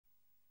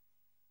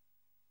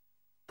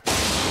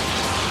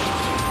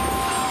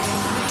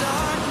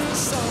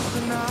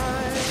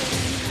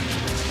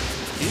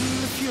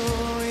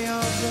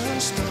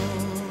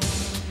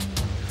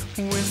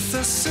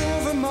the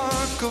silver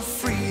mark of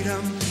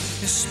freedom,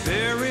 his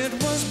spirit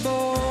was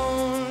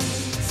born.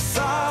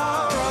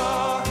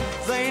 Thara,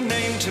 they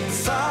named him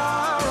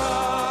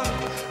Thara,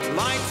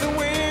 like the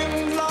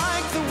wind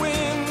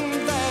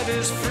that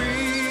is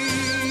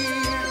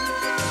free.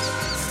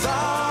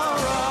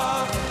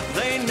 Thara,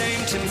 they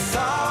named him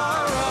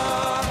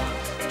Thara,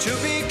 to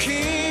be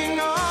king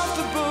of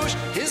the bush,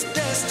 his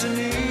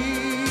destiny.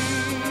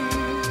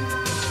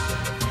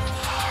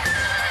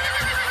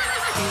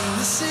 In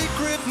the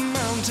secret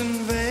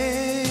mountain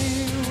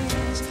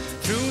vales,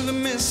 through the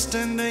mist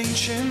and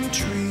ancient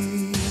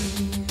trees,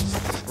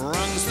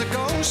 runs the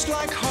ghost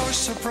like horse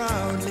so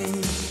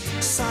proudly,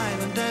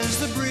 silent as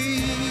the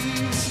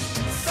breeze.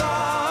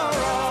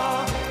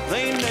 Thara,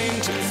 they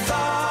named him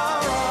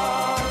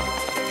Thara,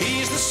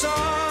 he's the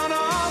son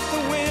of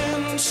the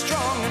wind,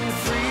 strong and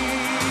free.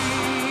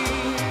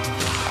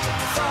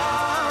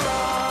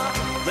 Thara,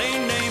 they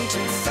named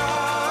him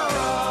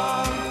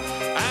Thara,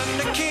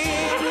 and a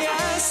king,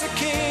 yes, a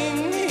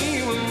king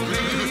he will be.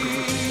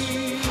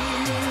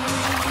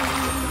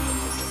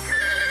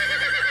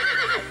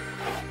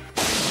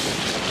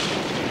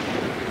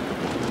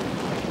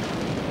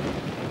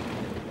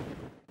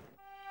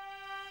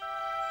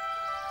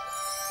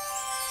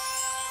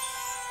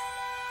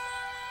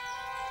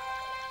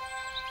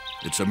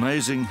 It's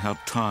amazing how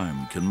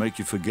time can make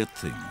you forget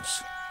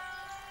things.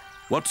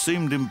 What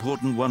seemed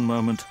important one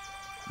moment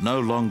no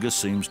longer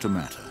seems to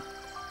matter.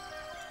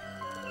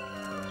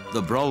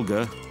 The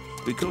Brolga,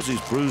 because his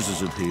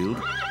bruises had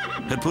healed,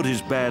 had put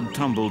his bad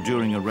tumble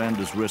during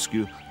Aranda's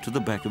rescue to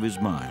the back of his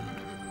mind.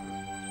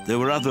 There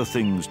were other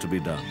things to be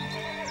done,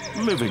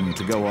 living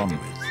to go on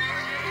with.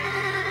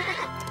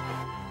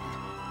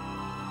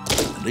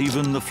 And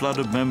even the flood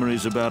of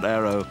memories about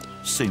Arrow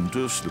seemed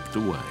to have slipped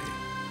away.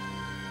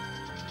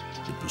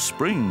 It was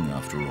spring,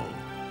 after all.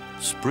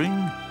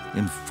 Spring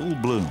in full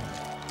bloom.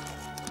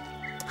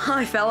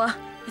 Hi, fella.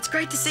 It's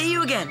great to see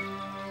you again.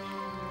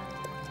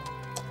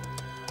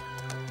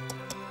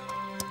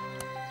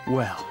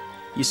 Well,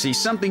 you see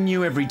something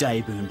new every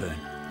day, Boon Boon.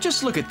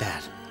 Just look at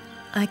that.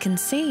 I can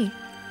see,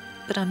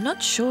 but I'm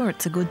not sure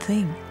it's a good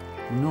thing.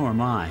 Nor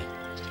am I.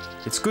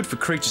 It's good for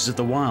creatures of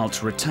the wild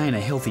to retain a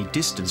healthy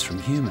distance from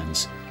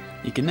humans.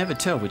 You can never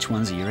tell which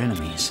ones are your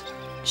enemies.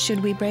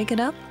 Should we break it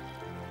up?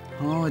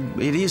 Oh,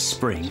 it is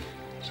spring,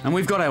 and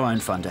we've got our own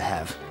fun to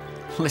have.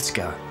 Let's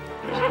go.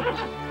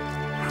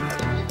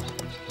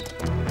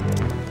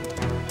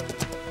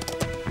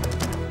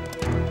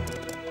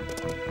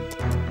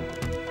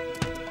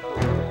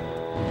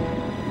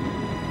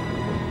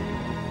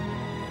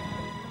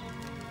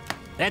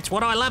 That's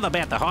what I love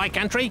about the high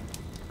country.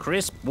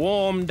 Crisp,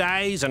 warm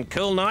days and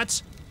cool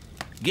nights.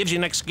 Gives you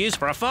an excuse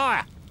for a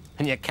fire.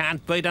 And you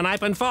can't beat an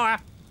open fire.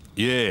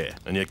 Yeah,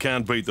 and you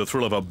can't beat the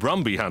thrill of a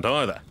Brumby hunt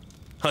either.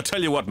 I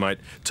tell you what, mate,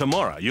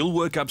 tomorrow you'll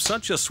work up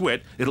such a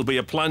sweat it'll be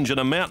a plunge in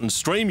a mountain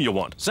stream you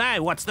want.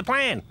 So, what's the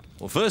plan?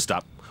 Well, first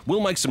up, we'll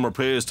make some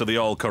repairs to the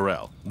old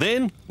corral.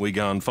 Then we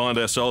go and find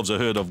ourselves a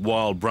herd of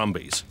wild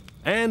Brumbies.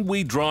 And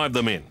we drive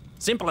them in.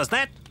 Simple as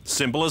that?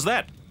 Simple as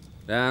that.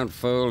 Don't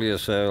fool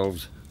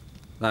yourselves.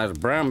 Those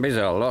Brumbies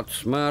are a lot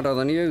smarter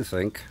than you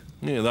think.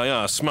 Yeah, they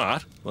are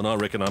smart, but I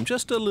reckon I'm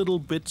just a little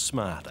bit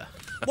smarter.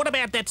 What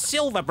about that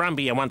silver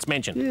Brumby you once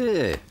mentioned?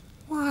 Yeah.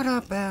 What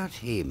about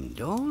him,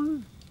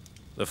 Don?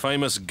 The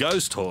famous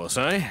ghost horse,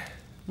 eh?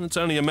 It's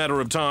only a matter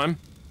of time.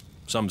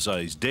 Some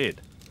say he's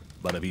dead.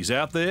 But if he's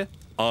out there,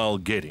 I'll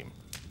get him.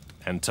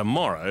 And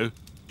tomorrow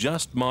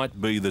just might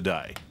be the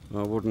day.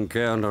 I wouldn't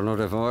count on it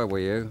if I were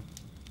you.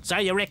 So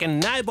you reckon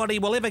nobody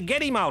will ever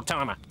get him,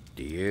 old-timer?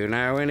 Do you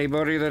know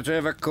anybody that's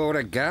ever caught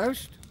a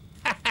ghost?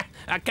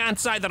 I can't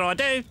say that I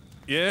do.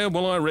 Yeah,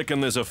 well, I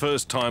reckon there's a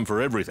first time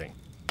for everything.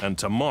 And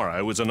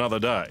tomorrow is another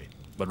day.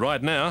 But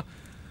right now,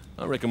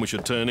 I reckon we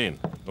should turn in,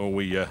 or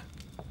we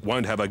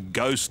won't have a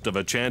ghost of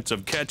a chance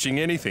of catching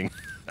anything.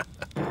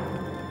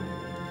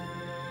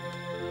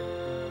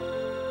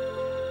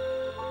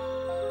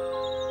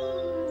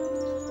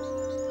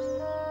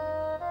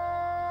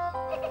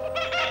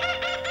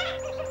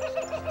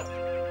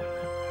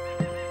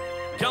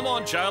 Come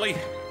on, Charlie.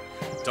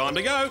 Time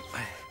to go.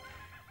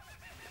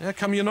 How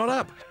come you're not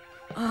up?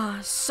 Oh,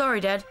 sorry,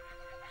 Dad.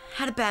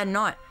 Had a bad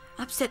night.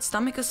 Upset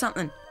stomach or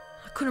something.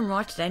 I couldn't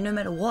write today no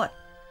matter what.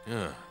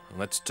 Yeah, well,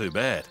 that's too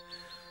bad.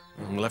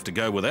 We'll have to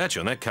go without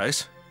you in that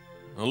case.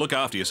 Well, look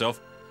after yourself.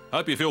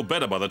 Hope you feel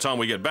better by the time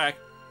we get back.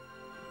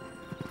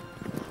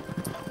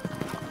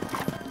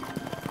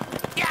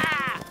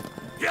 Yeah!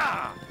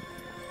 Yeah!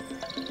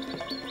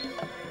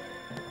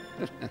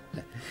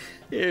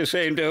 You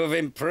seem to have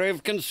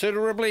improved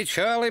considerably,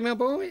 Charlie, my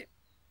boy.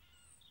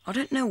 I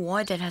don't know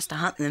why Dad has to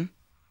hunt them.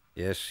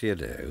 Yes, you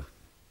do.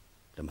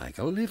 To make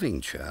a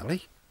living,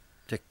 Charlie.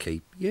 To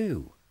keep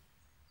you.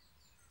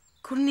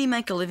 Couldn't he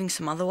make a living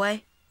some other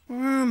way?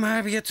 Well,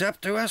 maybe it's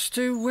up to us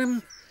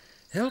to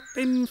help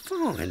him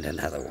find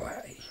another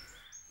way.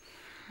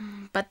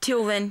 But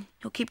till then,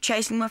 he'll keep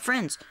chasing my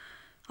friends.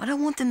 I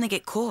don't want them to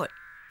get caught.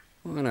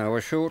 I know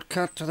a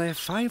shortcut to their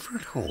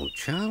favourite haunt,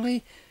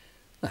 Charlie.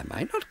 They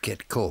may not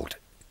get caught.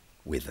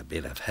 with a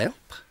bit of help.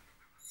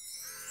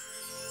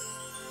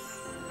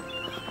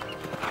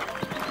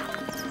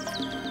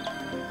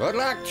 Good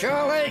luck,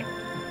 Charlie.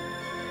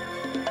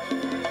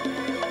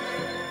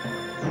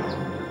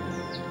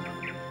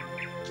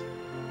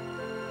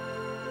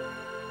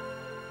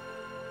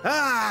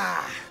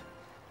 Ah,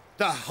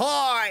 the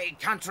high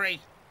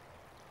country.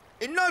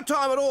 In no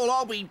time at all,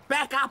 I'll be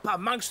back up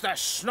amongst the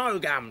snow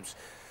gums,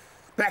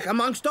 back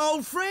amongst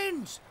old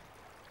friends,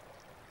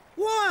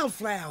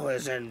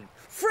 wildflowers and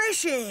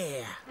fresh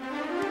air.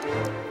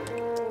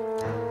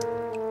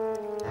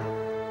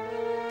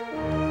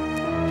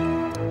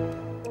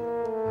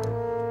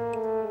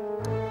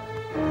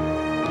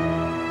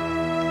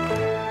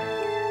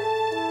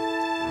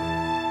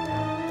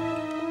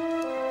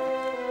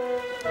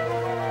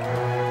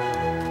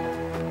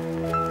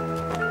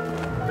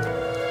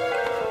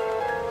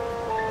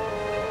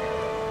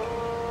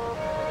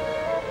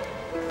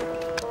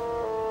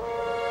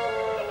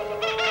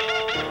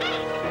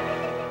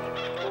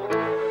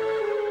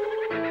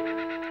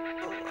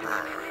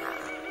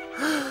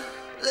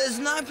 There's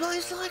no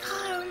place like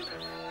home.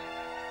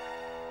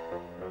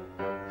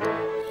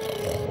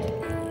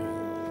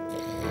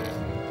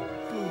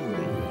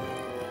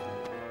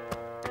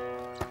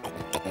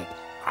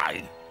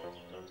 Hey,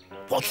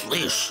 what's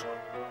this?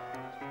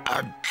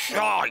 A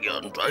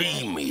giant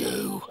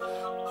emu.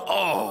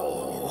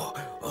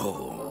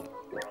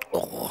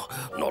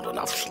 Not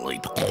enough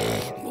sleep.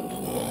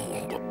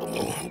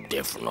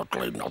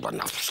 Definitely not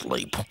enough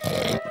sleep.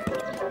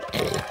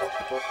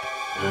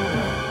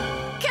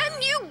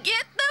 Can you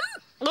get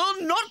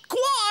them? Not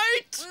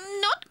quite.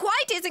 Not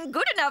quite isn't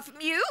good enough,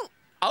 Mew.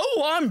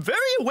 Oh, I'm very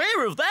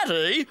aware of that,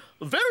 Ee.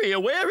 Very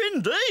aware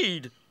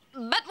indeed.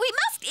 But we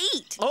must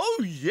eat.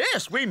 Oh,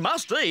 yes, we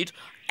must eat.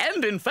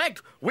 And, in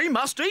fact, we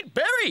must eat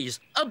berries.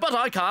 But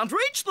I can't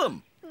reach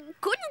them.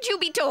 Couldn't you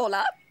be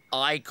taller?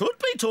 I could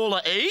be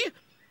taller, Ee.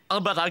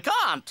 But I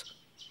can't.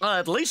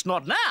 At least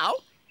not now.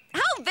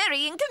 How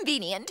very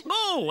inconvenient.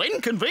 Oh,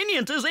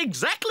 inconvenient is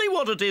exactly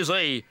what it is,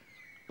 Ee.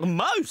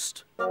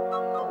 Most.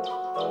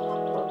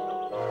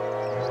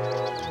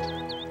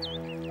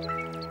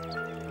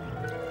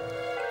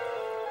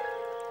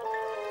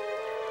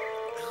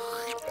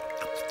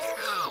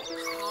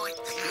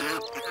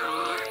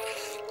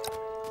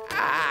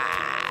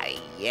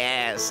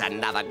 Yes,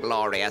 another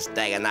glorious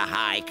day in the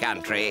high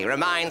country.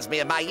 Reminds me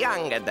of my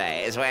younger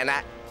days when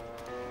I...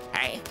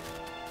 Hey,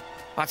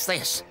 what's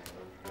this?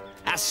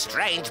 A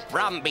strange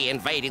Brumby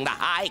invading the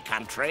high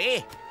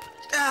country.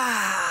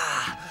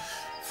 Ah,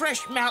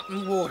 fresh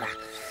mountain water.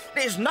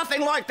 There's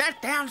nothing like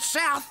that down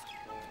south.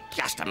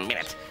 Just a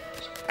minute.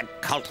 The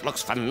colt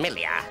looks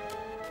familiar.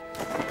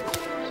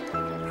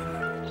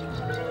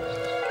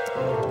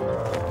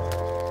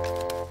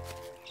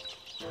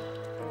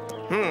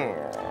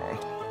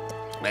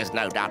 There's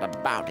no doubt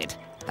about it.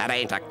 That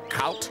ain't a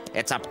colt.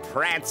 It's a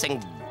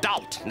prancing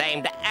dolt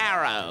named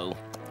Arrow.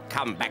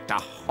 Come back to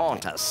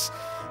haunt us.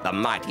 The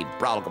mighty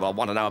Brolga will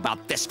want to know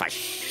about this for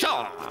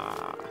sure.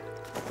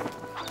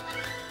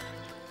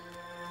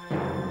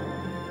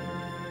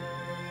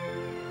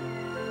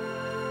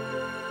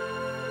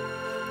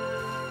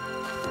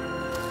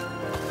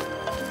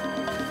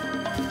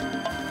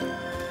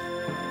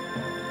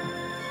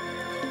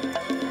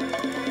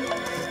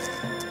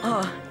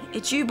 Oh,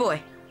 it's you,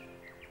 boy.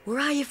 Where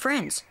are your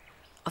friends?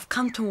 I've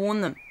come to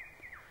warn them.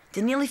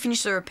 They nearly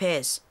finished the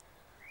repairs.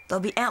 They'll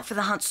be out for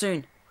the hunt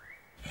soon.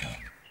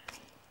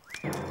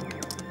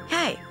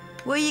 Hey,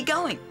 where are you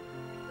going?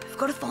 We've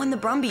got to find the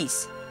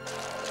Brumbies.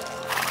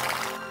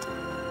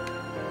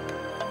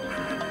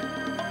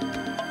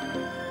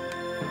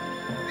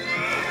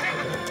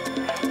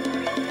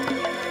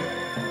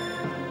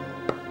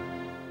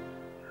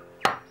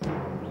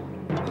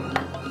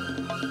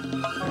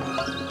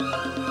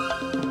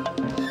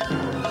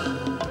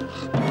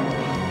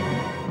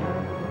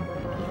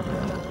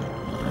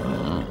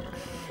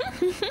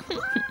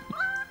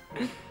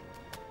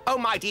 O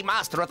mighty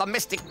master of the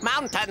mystic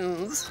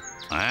mountains!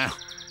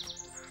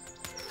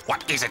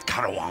 What is it,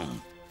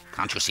 Karawang?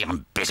 Can't you see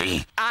I'm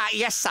busy?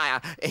 Yes, sire.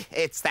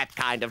 It's that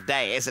kind of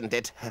day, isn't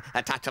it?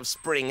 A touch of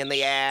spring in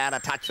the air, a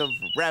touch of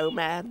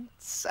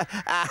romance.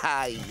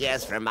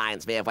 Yes,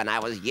 reminds me of when I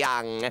was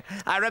young.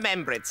 I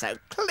remember it so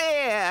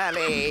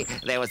clearly.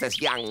 There was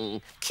this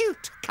young,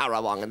 cute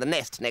Karawang in the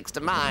nest next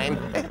to mine.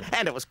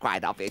 And it was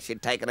quite obvious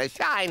she'd taken a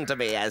shine to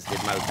me, as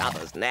did most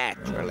others,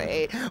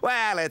 naturally.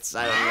 Well, it's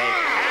only...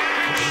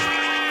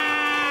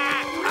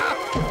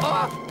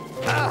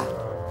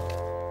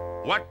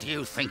 What do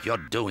you think you're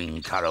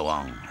doing,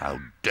 Karawang? How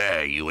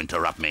dare you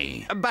interrupt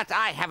me? But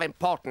I have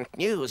important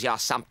news, your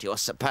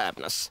sumptuous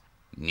superbness.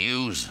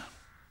 News?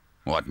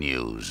 What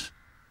news?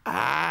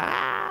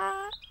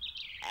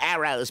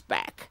 Arrow's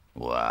back.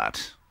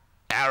 What?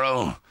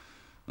 Arrow?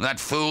 That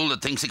fool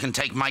that thinks he can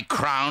take my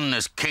crown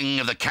as king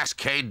of the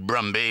Cascade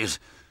Brumbies?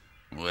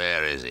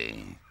 Where is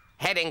he?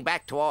 Heading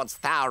back towards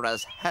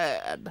Thaura's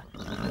herd.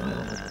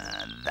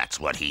 That's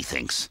what he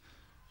thinks.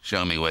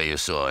 Show me where you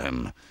saw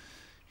him.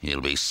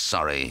 He'll be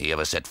sorry he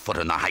ever set foot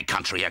in the high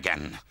country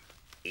again.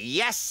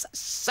 Yes,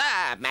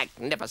 sir,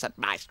 magnificent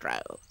maestro.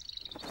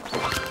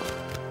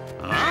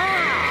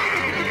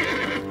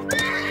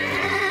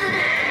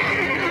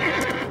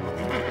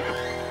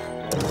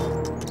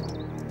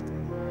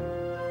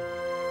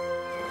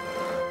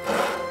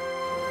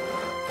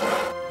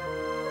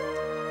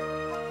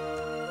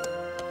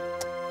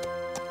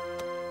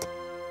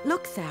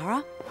 Look,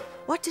 Thara.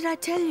 What did I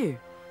tell you?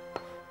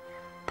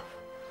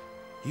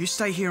 You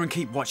stay here and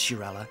keep watch,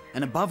 Yoorella,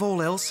 and above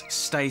all else,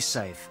 stay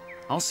safe.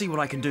 I'll see what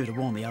I can do to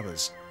warn the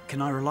others.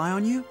 Can I rely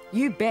on you?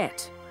 You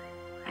bet.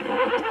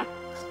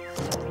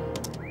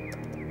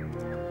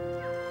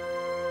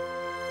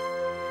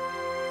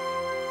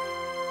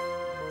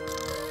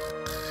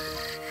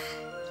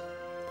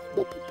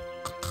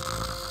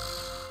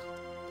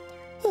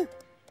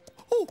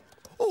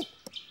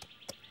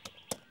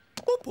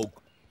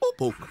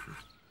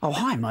 Oh,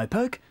 hi,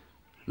 Mopoke.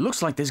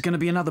 Looks like there's going to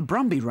be another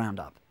Brumby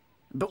roundup.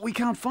 But we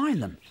can't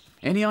find them.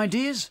 Any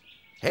ideas?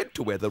 Head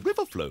to where the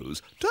river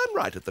flows, turn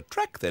right at the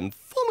track, then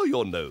follow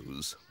your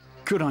nose.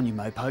 Good on you,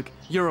 Mopoke.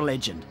 You're a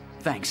legend.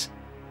 Thanks.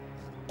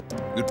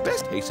 You'd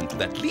best hasten to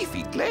that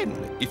leafy glen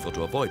if you're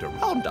to avoid a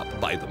roundup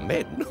by the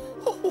men.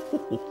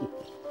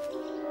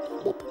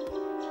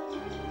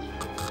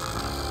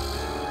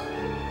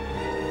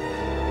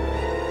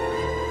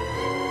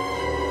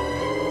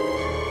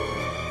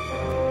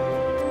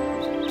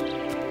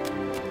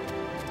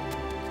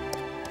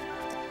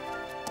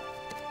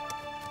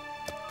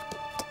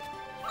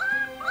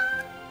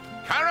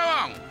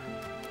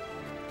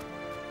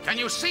 Can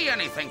you see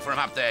anything from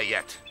up there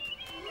yet?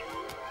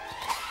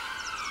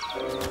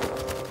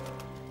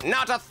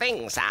 Not a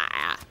thing,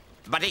 sire.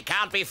 But he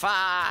can't be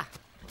far.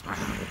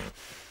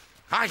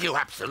 Are you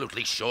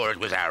absolutely sure it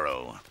was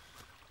Arrow?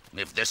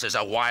 If this is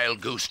a wild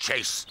goose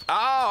chase...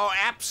 Oh,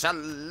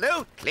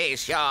 absolutely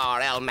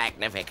sure, El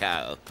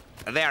Magnifico.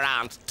 There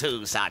aren't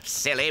two such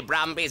silly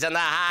Brumbies in the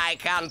high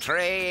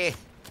country.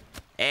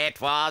 It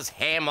was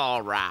him,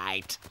 all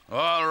right.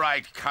 All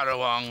right,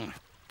 Currawong.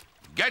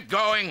 Get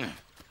going.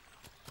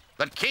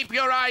 But keep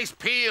your eyes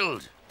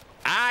peeled.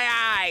 Aye,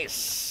 aye,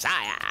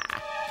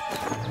 sire.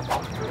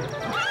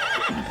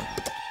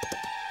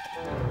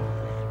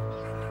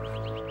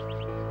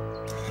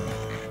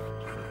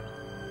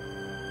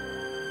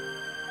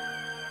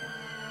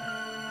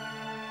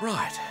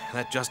 Right,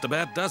 that just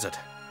about does it.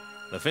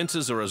 The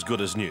fences are as good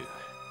as new.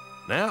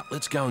 Now,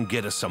 let's go and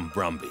get us some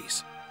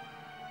Brumbies.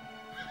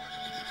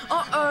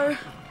 Uh-oh.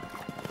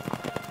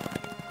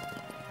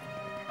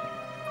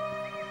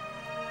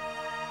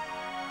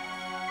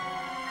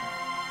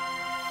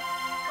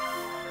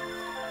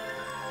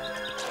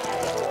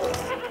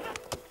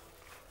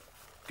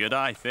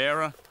 G'day,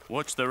 Thara.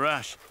 What's the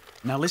rush?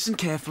 Now listen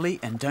carefully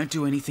and don't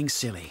do anything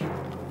silly.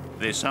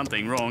 There's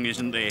something wrong,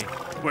 isn't there?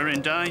 We're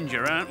in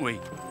danger, aren't we?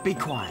 Be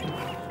quiet.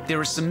 There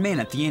are some men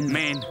at the end.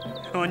 Men?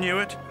 I knew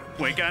it.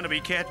 We're going to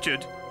be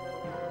captured.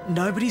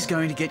 Nobody's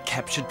going to get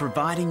captured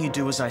providing you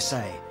do as I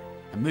say.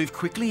 And move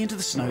quickly into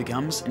the snow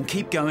gums and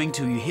keep going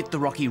till you hit the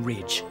rocky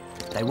ridge.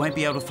 They won't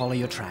be able to follow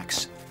your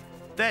tracks.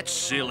 That's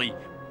silly.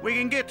 We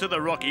can get to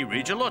the rocky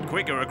ridge a lot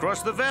quicker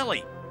across the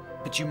valley.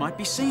 But you might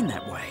be seen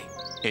that way.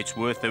 It's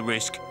worth the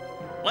risk.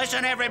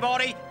 Listen,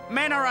 everybody.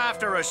 Men are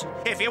after us.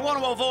 If you want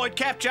to avoid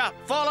capture,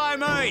 follow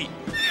me.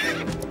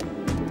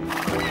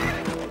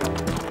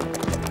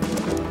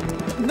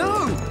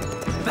 No!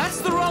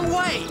 That's the wrong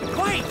way!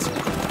 Wait!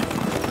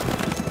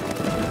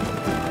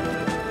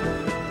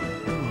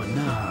 Oh,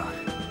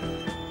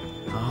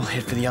 no. I'll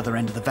head for the other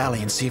end of the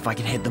valley and see if I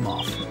can head them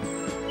off.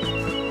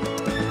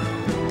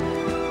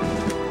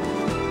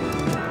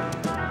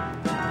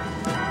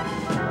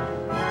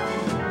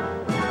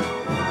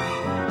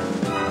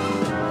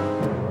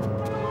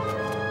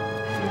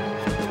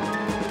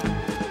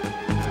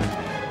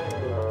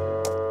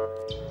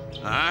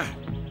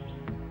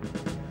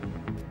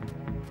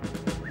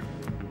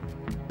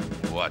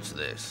 What's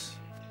this?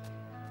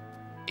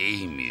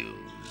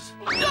 Emus.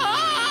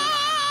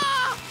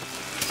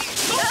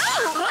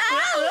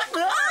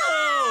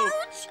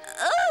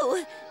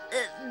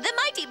 The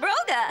mighty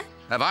Broga.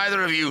 Have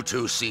either of you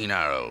two seen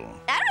Arrow?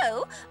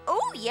 Arrow?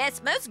 Oh,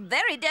 yes, most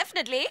very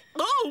definitely.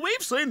 Oh,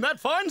 we've seen that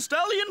fine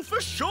stallion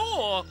for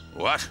sure.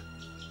 What?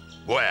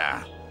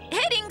 Where?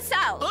 Heading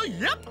south.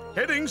 Yep,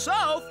 heading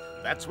south.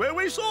 That's where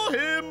we saw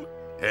him.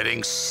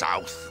 Heading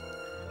south?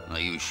 Are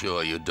you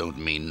sure you don't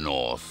mean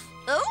north?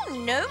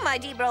 Oh, no,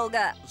 mighty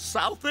Broga.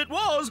 South it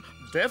was,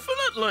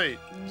 definitely.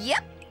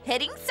 Yep,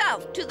 heading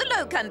south to the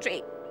low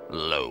country.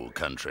 Low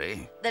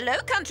country? The low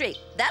country,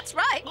 that's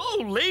right.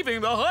 Oh, leaving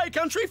the high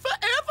country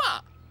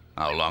forever.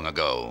 How long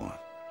ago?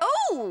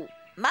 Oh,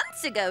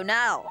 months ago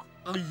now.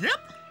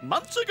 Yep,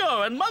 months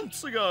ago and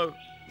months ago.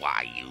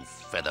 Why, you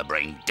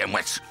feather-brained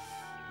dimwits.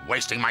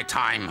 Wasting my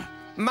time.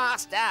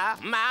 Master,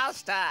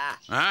 master.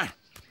 Huh?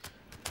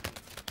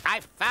 I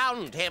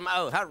found him,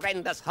 oh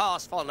horrendous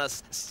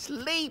horsefulness,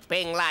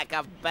 sleeping like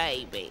a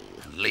baby.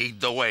 Lead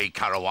the way,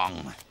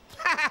 Currawong.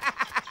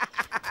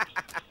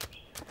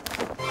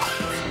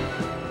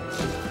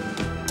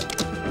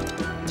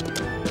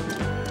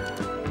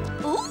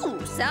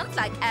 Sounds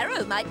like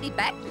Arrow might be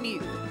back, Mew.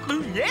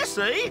 Yes,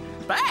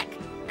 back.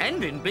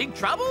 And in big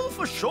trouble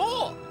for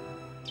sure.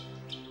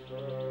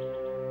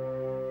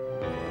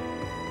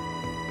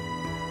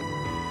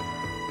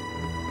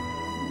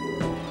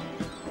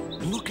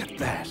 Look at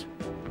that.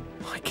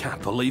 I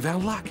can't believe our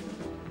luck.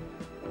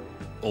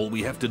 All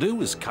we have to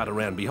do is cut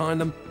around behind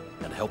them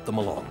and help them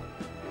along.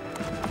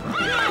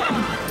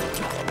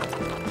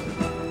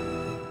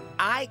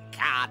 I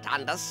can't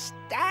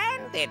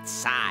understand it,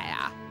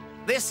 sire.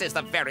 This is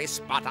the very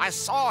spot I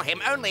saw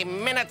him only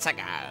minutes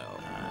ago.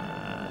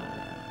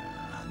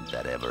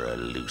 That ever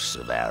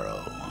elusive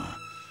Arrow.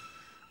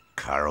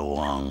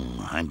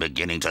 Karawong, I'm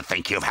beginning to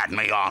think you've had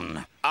me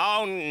on.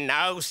 Oh,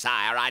 no,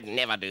 sire, I'd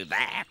never do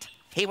that.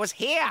 He was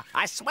here,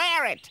 I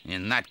swear it.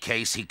 In that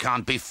case, he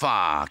can't be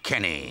far,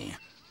 can he?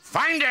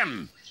 Find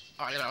him!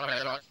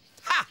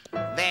 Ha!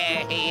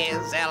 There he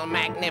is, El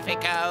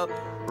Magnifico.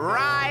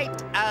 Right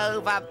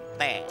over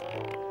there.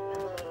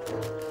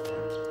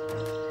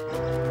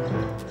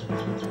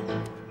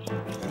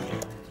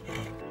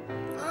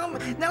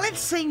 Now let's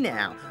see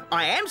now.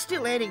 I am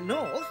still heading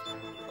north.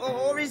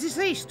 Or is this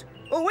east?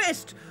 Or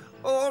west?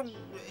 Or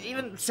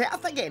even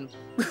south again?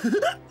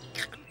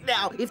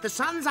 Now, if the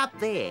sun's up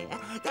there,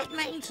 that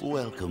means...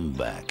 Welcome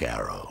back,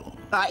 Arrow.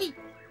 Hey?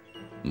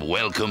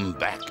 Welcome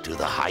back to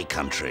the high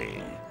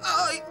country.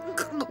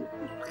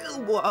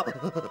 Why,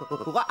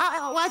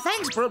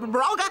 thanks,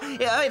 Brolga.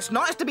 It's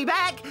nice to be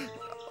back,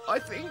 I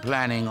think.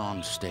 Planning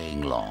on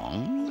staying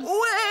long?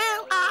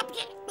 Well,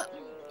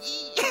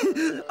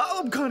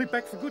 I'm kind of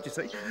back for good, you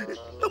see.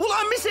 Well,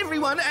 I miss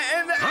everyone,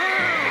 and...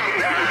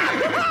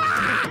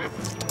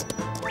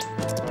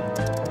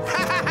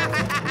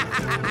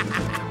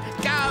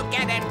 Go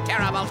get him,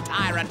 terrible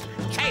tyrant.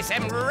 Chase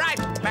him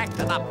right back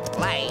to the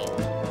plain.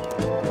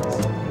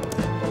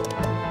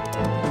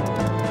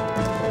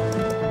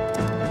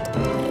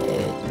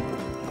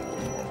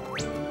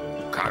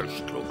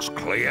 Coast looks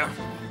clear.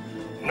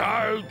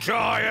 No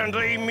giant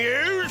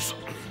emus.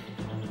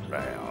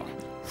 Now,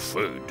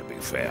 food to be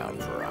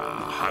found for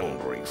our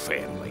hungry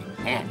family.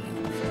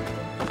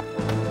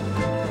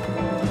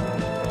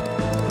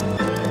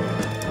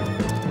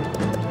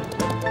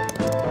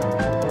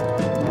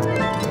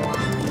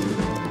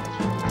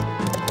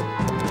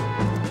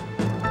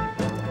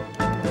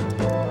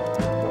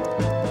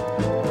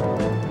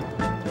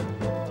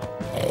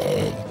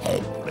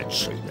 Let's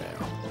see now.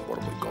 What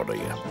have we got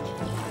here?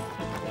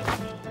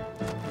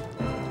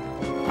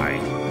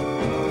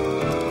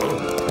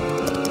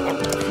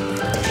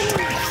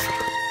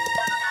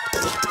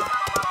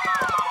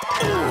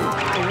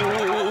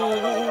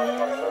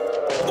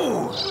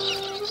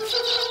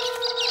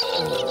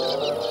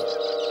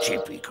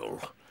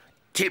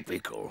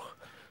 Typical.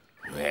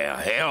 Now,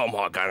 how am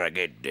I gonna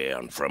get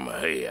down from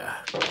here?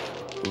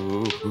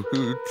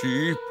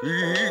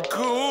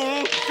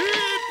 Typical.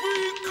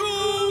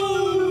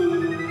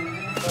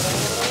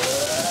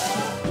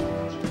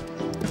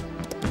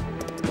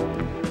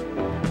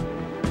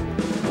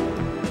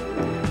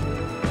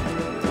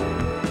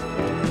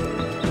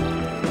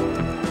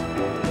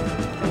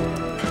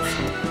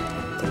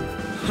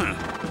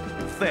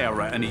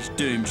 Thera and his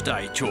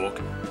doomsday talk.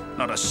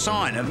 Not a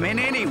sign of men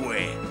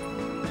anywhere.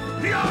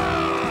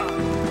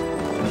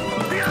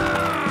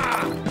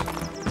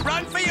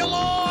 Run for your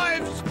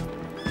lives!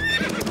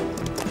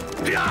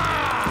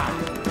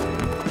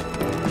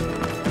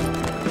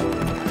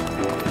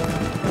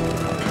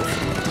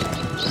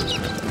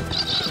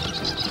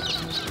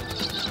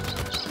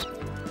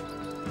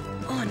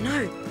 Oh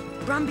no,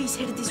 Brumby's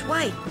headed this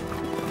way.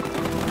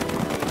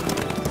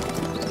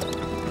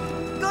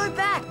 Go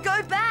back,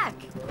 go back!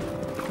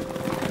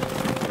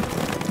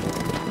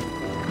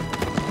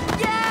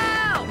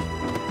 Yeah!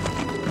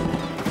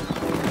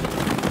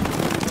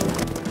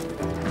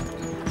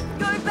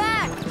 Go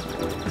back!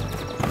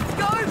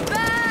 Go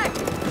back!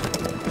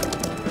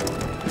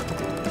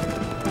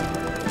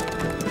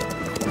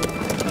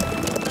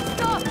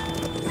 Stop!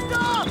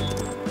 Stop!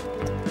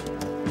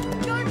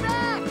 Go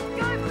back!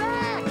 Go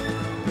back!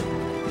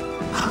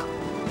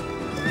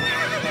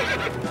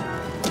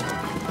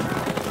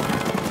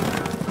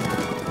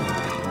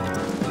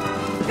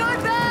 Go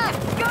back!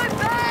 Go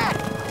back!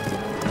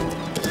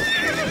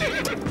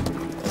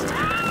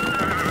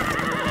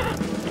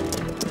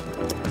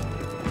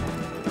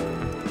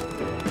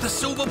 The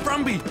silver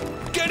Brumby!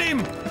 Get him!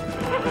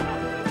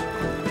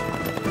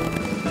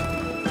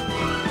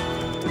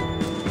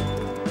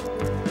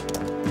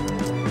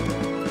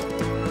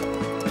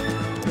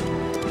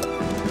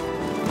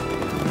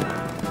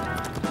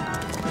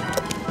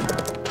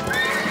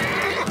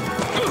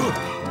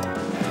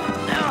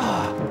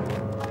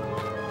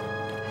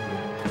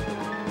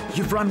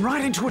 You've run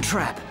right into a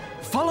trap.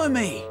 Follow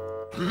me.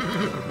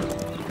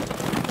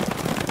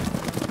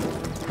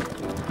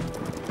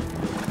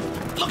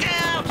 Look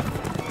out!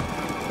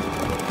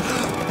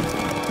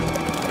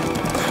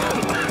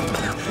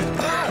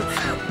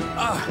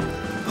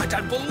 I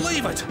don't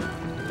believe it!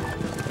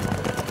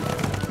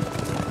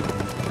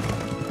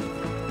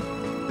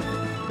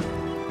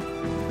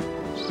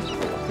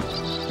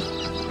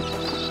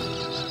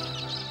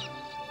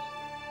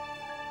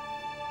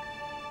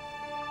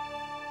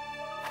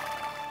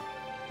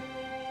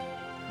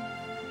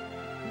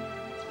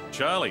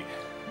 Charlie,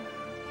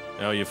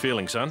 how are you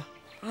feeling, son?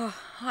 Oh,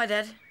 hi,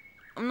 Dad.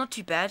 I'm not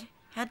too bad.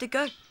 How'd it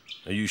go?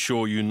 Are you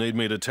sure you need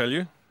me to tell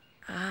you?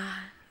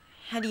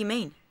 How do you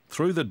mean?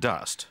 Through the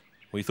dust,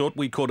 we thought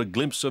we caught a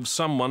glimpse of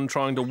someone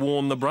trying to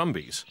warn the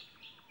Brumbies.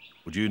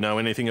 Would you know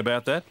anything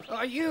about that?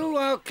 Are you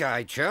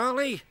okay,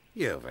 Charlie?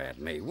 You've had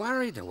me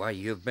worried the way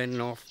you've been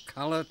off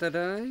colour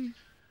today.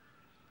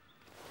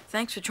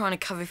 Thanks for trying to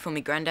cover for me,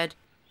 Grandad.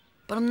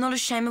 But I'm not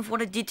ashamed of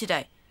what I did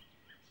today.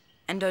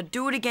 And I'd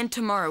do it again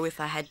tomorrow if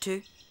I had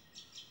to.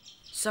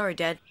 Sorry,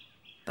 Dad,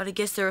 but I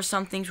guess there are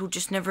some things we'll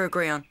just never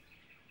agree on.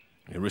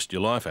 You risked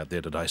your life out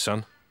there today,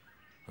 son.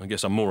 I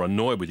guess I'm more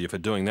annoyed with you for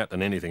doing that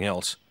than anything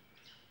else.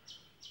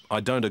 I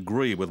don't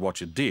agree with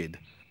what you did,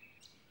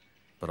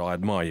 but I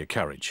admire your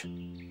courage.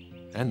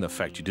 And the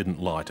fact you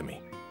didn't lie to me.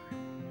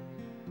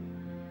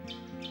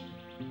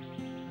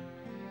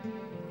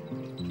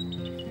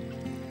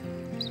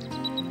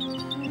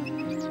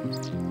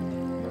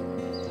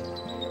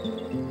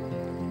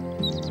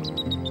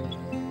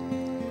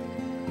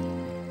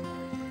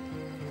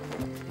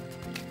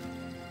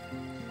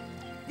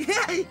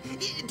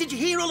 Did you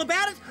hear all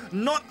about it?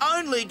 Not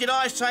only did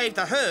I save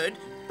the herd,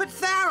 but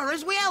Thara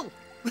as well.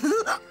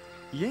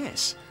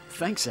 Yes,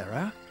 thanks,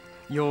 Arrow.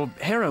 Your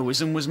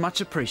heroism was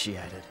much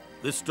appreciated.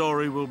 This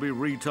story will be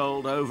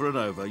retold over and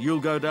over. You'll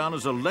go down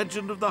as a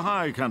legend of the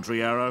high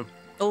country, Arrow.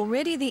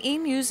 Already the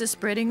emus are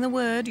spreading the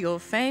word. Your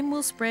fame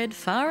will spread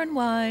far and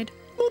wide.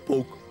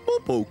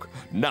 Mopoke.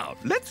 Now,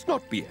 let's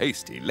not be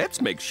hasty.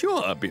 Let's make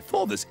sure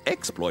before this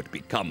exploit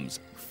becomes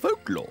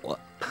folklore.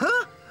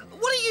 Huh?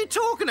 What are you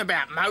talking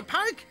about,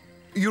 Mopoke?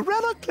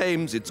 Yoorella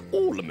claims it's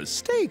all a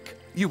mistake.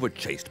 You were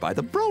chased by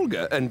the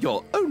Brolga and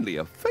you're only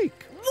a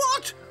fake.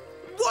 What?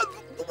 What?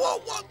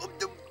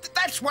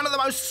 That's one of the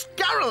most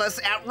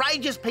scurrilous,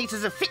 outrageous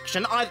pieces of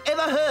fiction I've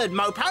ever heard,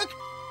 Mopoke.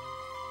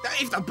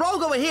 If the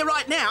Brolga were here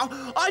right now,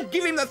 I'd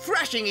give him the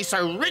thrashing he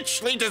so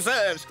richly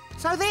deserves.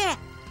 So there.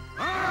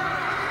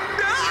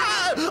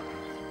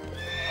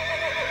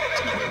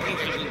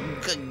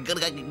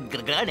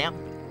 Gotta go now.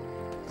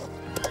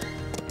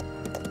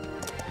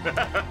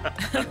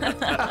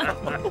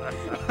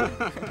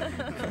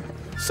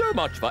 So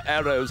much for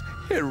Arrow's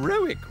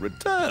heroic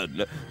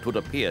return. 'Twould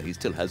appear he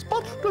still has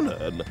much to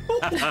learn.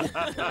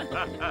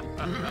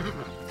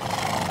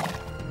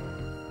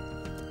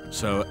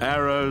 So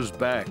Arrow's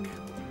back.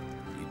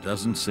 He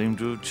doesn't seem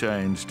to have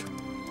changed.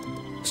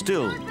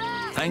 Still,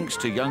 thanks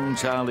to young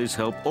Charlie's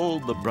help, all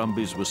the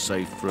Brumbies were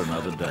safe for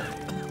another day.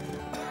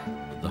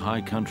 The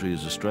high country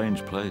is a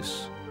strange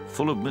place,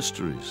 full of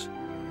mysteries.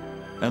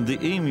 And the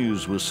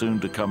emus were soon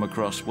to come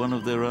across one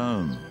of their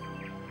own.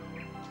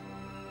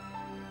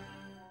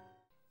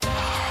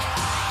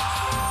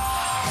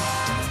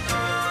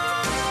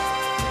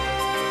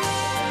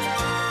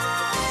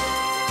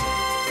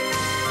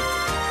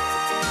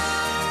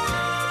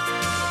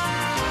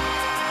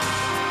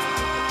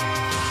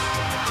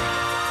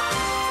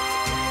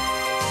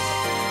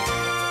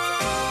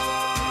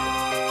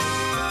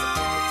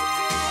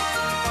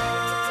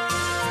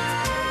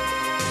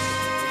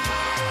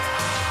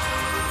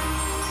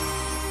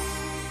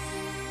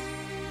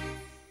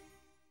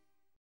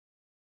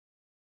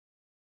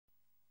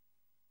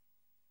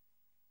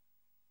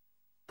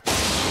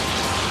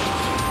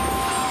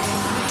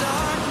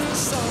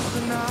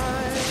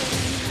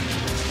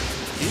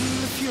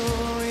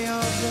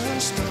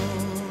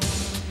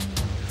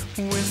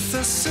 With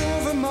the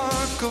silver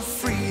mark of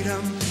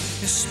freedom,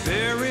 his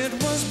spirit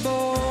was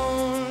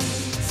born.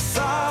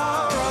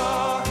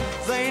 Thara,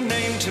 they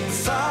named him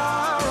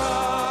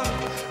Thara,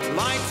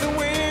 like the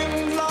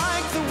wind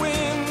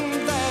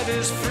that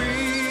is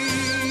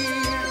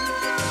free.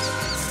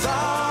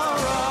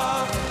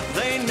 Thara,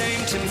 they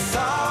named him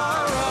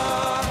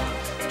Thara,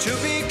 to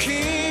be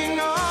king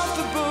of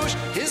the bush,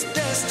 his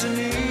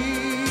destiny.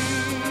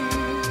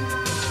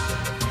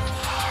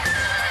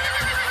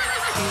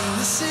 In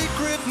the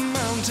secret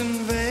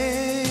mountain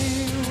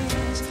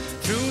veils,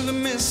 through the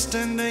mist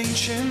and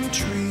ancient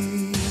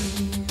trees,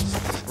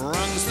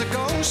 runs the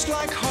ghost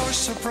like horse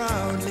so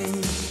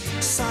proudly,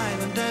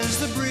 silent as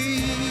the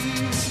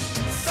breeze.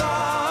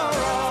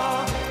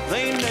 Thara,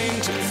 they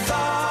named him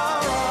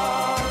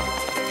Thara,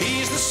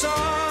 he's the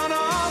son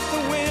of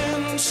the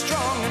wind,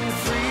 strong and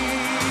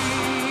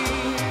free.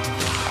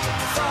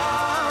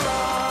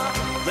 Thara,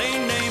 they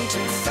named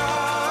him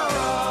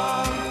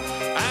Thara,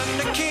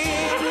 and a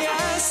king,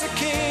 yes, a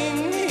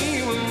king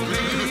he will be.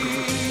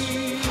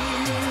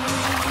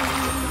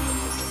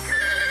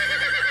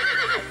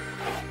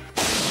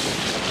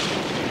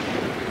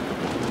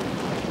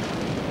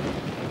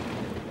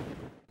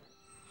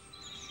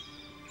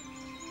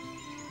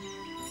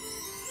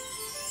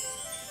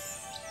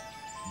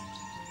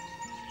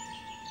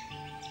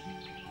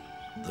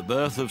 The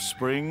birth of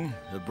spring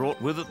had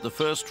brought with it the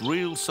first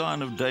real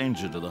sign of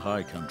danger to the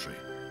high country.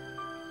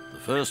 The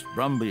first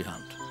Brumby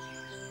hunt.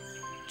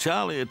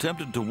 Charlie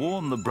attempted to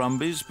warn the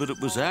Brumbies, but it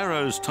was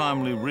Arrow's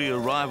timely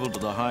re-arrival to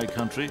the high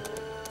country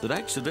that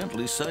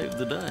accidentally saved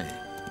the day.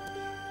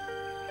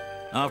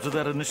 After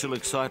that initial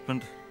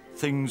excitement,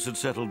 things had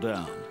settled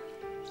down.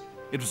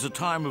 It was a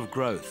time of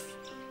growth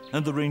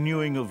and the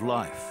renewing of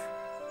life.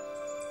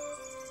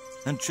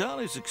 And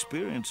Charlie's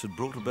experience had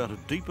brought about a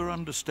deeper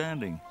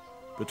understanding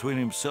between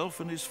himself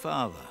and his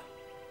father.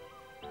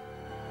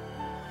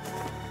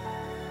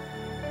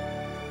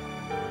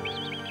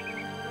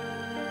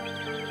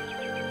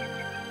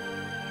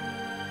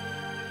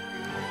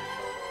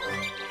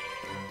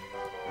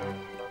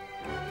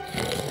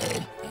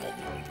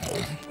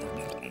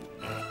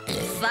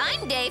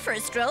 Fine day for a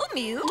stroll,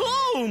 Mew.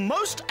 Oh,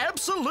 most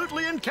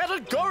absolutely and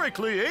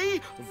categorically,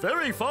 Ee.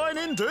 Very fine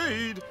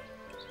indeed.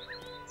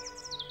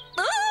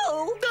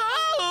 Oh!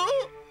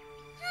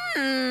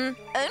 Oh!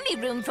 Only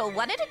room for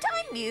one at a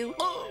time, Mew.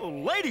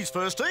 Oh, ladies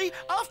first, Ee.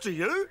 After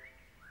you.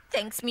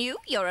 Thanks, Mew.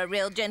 You're a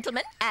real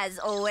gentleman, as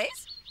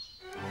always.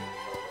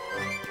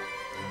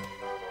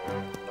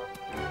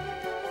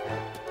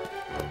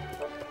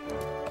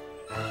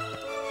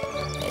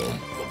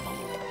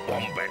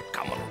 Wombat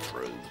coming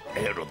through.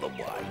 Out of the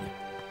way.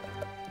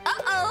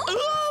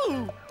 Uh-oh!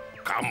 Ooh!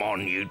 Come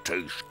on, you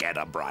two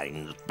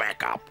scatterbrains.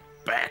 Back up.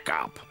 Back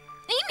up.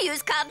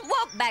 Emus can't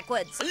walk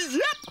backwards.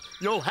 Yep!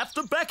 You'll have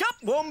to back up,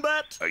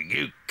 Wombat. Are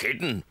you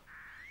kidding?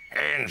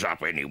 Hands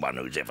up anyone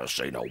who's ever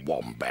seen a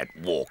wombat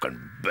walking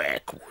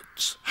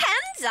backwards.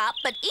 Hands up,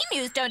 but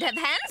emus don't have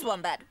hands,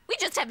 Wombat. We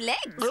just have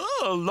legs.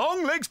 Oh,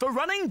 long legs for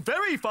running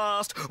very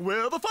fast.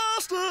 We're the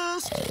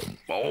fastest.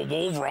 Oh,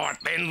 all right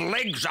then.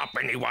 Legs up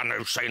anyone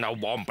who's seen a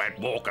wombat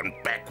walking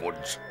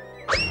backwards.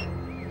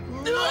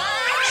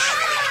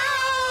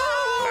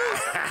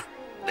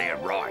 They're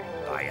right.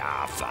 They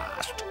are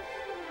fast.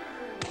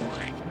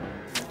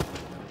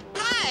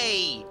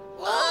 Hey!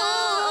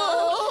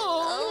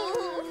 Oh!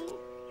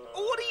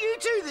 What do you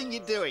two think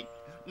you're doing?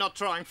 Not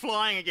trying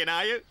flying again,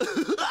 are you?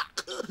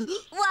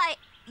 Why,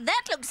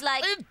 that looks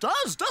like... It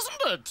does,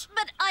 doesn't it?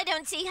 But I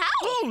don't see how.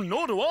 Oh,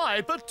 nor do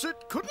I, but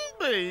it couldn't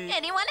be.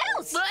 Anyone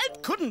else?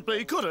 It couldn't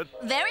be, could it?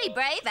 Very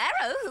brave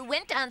Arrow, who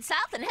went down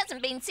south and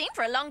hasn't been seen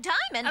for a long time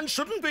And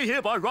shouldn't be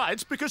here by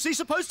rights because he's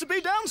supposed to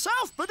be down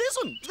south, but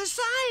isn't. The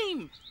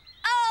same.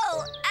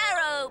 Oh,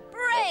 Arrow!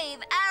 Brave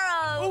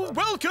Arrow! Oh,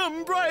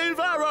 welcome, brave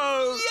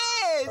Arrow!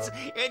 Yes!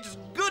 It's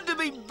good to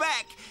be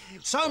back.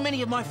 So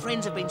many of my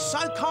friends have been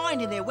so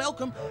kind in their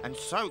welcome and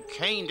so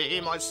keen to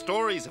hear my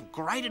stories of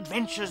great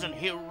adventures and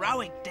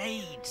heroic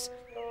deeds.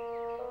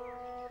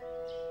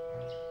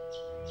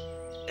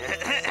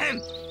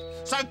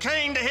 So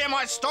keen to hear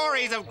my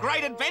stories of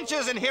great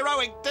adventures and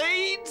heroic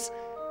deeds?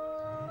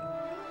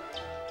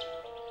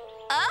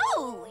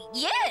 Oh,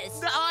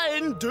 yes.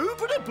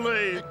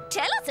 Indubitably.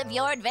 Tell us of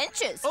your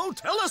adventures. Oh,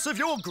 tell us of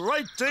your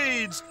great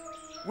deeds.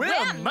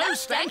 We're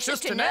most anxious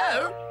to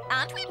know.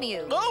 Aren't we,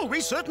 Mew? Oh,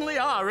 we certainly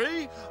are,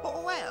 Ee.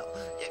 Oh, well,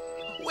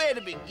 where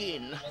to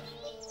begin?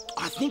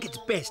 I think it's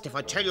best if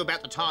I tell you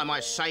about the time I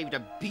saved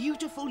a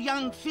beautiful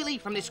young filly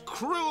from this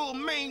cruel,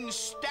 mean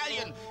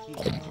stallion.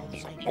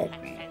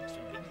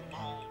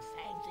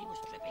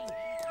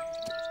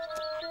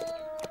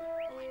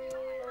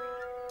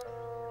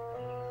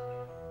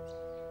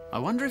 I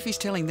wonder if he's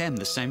telling them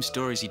the same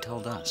stories he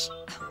told us.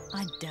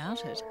 I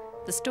doubt it.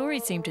 The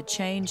stories seem to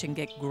change and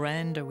get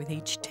grander with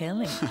each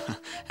telling.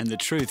 And the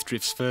truth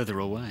drifts further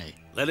away.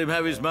 Let him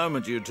have his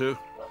moment, you two.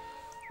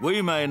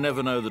 We may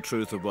never know the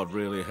truth of what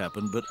really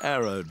happened, but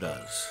Arrow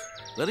does.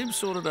 Let him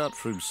sort it out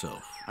for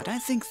himself. I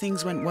don't think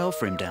things went well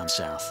for him down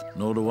south.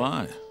 Nor do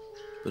I.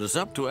 But it's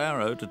up to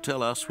Arrow to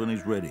tell us when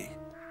he's ready.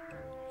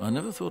 I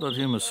never thought I'd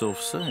hear myself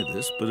say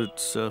this, but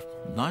it's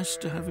nice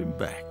to have him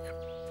back.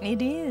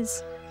 It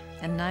is.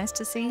 And nice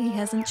to see he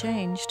hasn't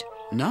changed.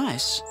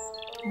 Nice?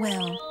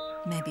 Well,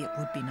 maybe it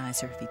would be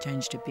nicer if he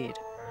changed a bit.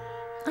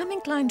 I'm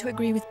inclined to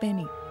agree with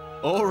Benny.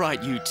 All right,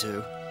 you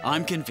two.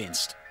 I'm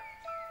convinced.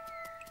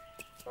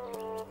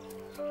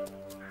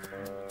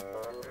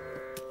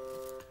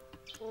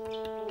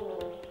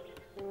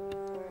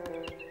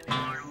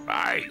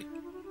 Hey,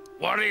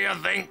 what do you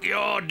think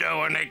you're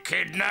doing,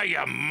 echidna,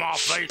 you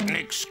moth-eating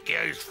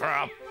excuse for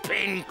a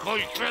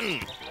pincushion?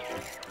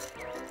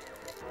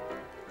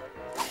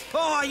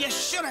 Oh, you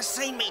should have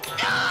seen me.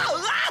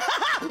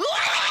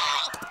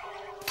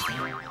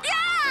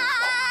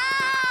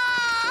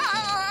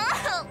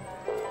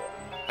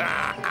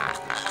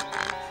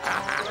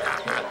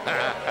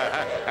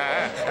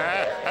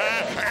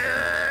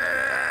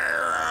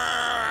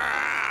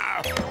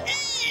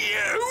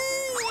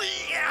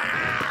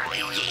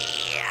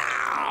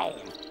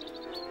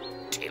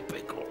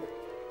 Typical.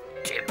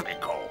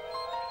 Typical.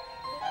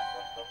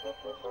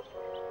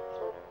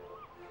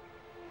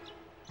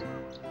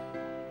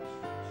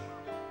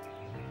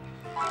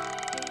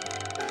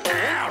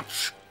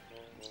 Ouch!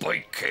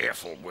 Be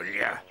careful, will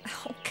ya?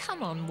 Oh,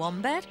 come on,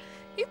 Wombat.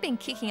 You've been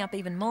kicking up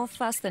even more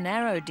fuss than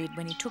Arrow did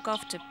when he took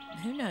off to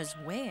who knows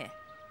where.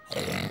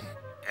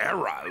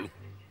 Arrow?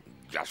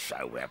 Just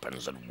so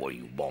happens that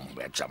we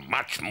wombats are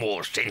much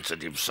more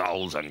sensitive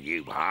souls than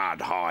you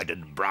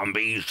hard-hided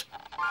Brumbies.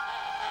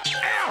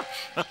 Ouch!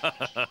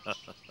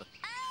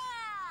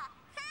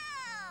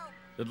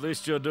 At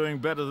least you're doing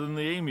better than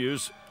the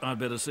emus. I'd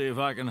better see if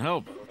I can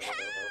help.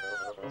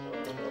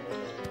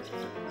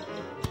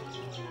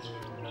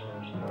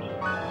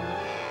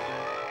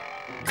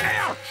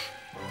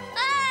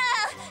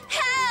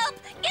 Help!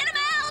 Get him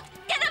out!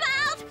 Get him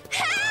out!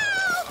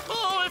 Help!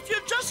 Oh, if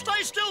you'd just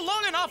stay still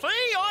long enough,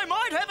 I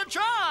might have a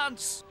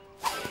chance.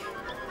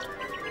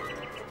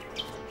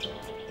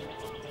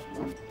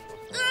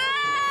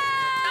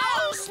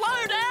 Oh,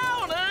 slow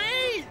down,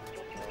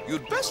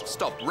 You'd best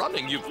stop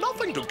running. You've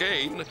nothing to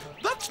gain.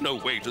 That's no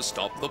way to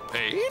stop the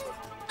pain.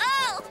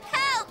 Oh,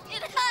 help!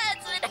 It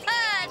hurts! It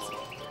hurts!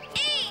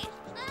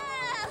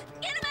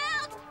 Get him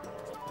out!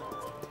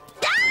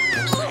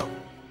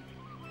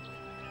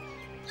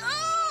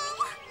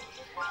 Ah!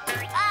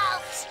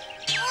 Ouch!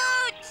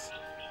 Ouch!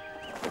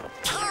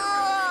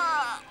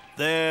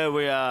 There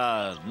we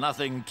are.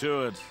 Nothing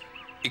to it.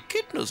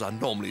 Echidnas are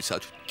normally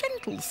such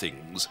gentle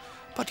things,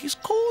 but he's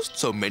caused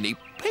so many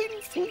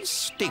painful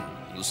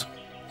stings.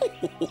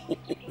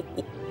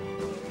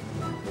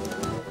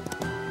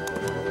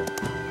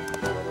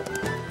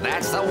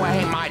 That's the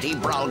way, mighty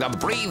Brolga.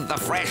 Breathe the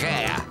fresh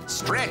air.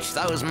 Stretch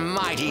those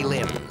mighty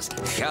limbs.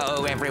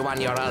 Show everyone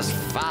you're as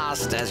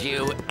fast as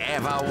you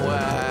ever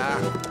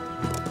were.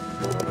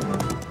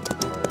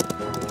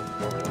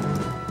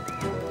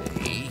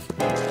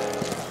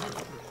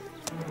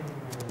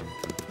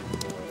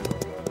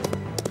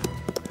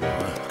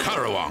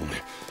 Currawong,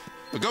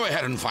 go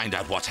ahead and find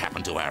out what's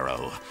happened to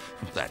Arrow.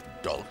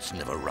 That dolt's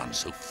never run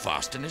so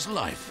fast in his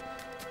life.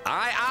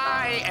 Aye,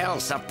 aye, El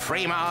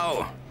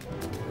Supremo.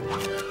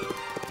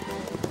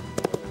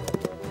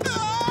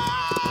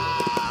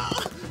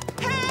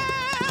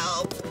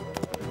 Help!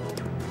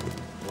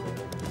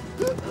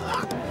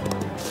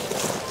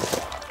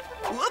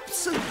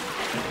 Whoops!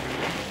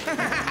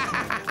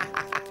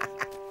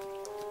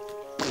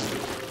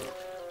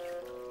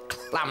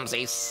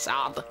 Clumsy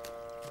sod.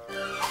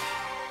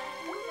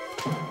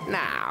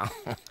 Now,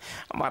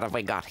 what have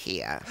we got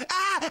here?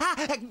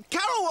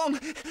 Currawong!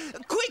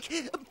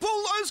 Quick!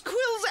 Pull those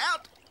quills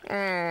out!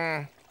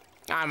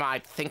 I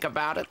might think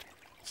about it.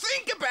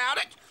 Think about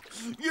it!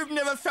 You've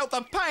never felt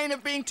the pain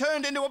of being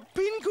turned into a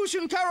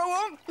pincushion,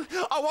 Currawong!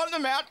 I want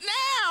them out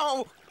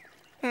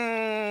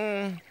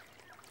now!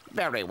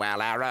 Very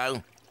well,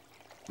 Arrow.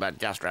 But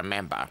just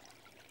remember,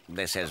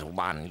 this is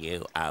one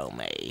you owe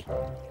me.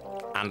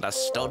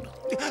 Understood?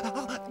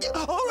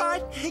 All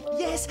right.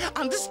 Yes,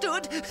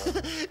 understood.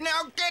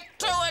 Now get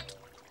to it.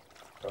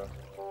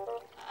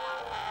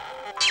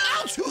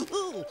 Ouch!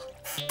 Ow!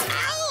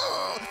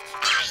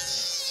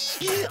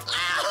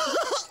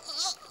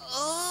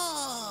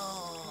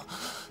 Oh.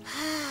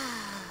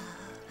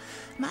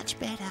 Much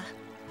better.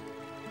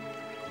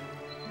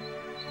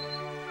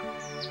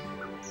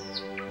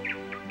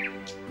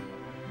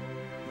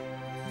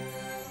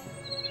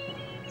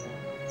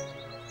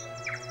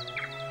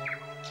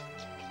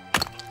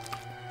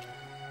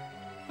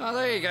 Oh,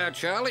 there you go,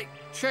 Charlie.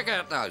 Check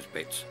out those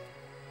bits.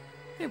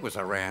 It was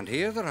around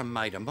here that a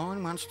mate of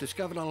mine once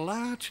discovered a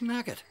large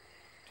nugget.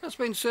 Just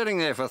been sitting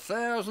there for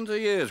thousands of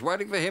years,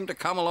 waiting for him to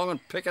come along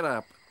and pick it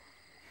up.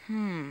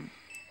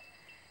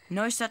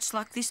 No such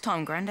luck this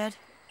time, Grandad.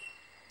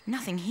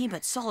 Nothing here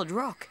but solid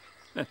rock.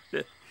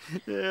 Yeah,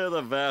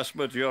 the vast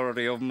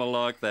majority of them are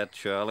like that,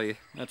 Charlie.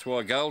 That's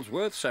why gold's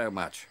worth so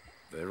much.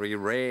 Very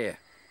rare.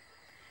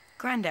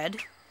 Grandad,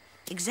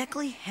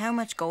 exactly how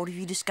much gold have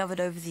you discovered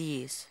over the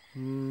years?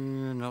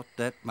 Not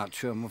that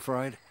much, I'm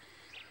afraid.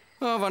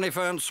 I've only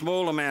found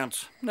small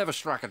amounts. Never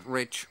struck it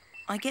rich.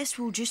 I guess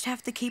we'll just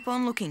have to keep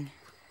on looking.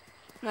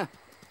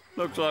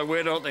 Looks like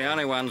we're not the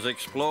only ones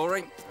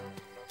exploring.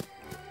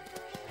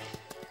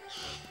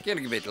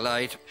 Getting a bit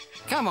late.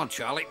 Come on,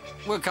 Charlie.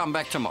 We'll come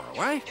back tomorrow,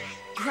 eh?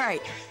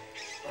 Great.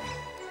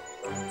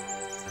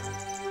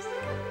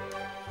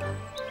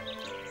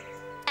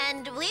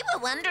 And we were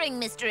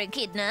wondering, Mr.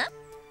 Echidna,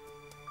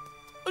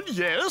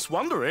 Yes,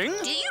 wondering.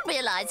 do you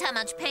realise how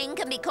much pain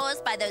can be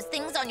caused by those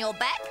things on your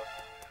back?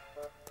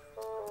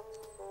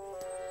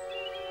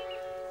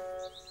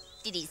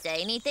 Did he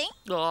say anything?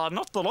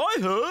 Not that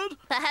I heard.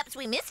 Perhaps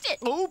we missed it.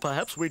 Oh,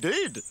 perhaps we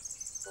did.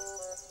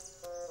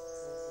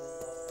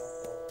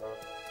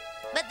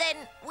 But then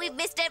we've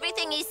missed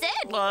everything he said.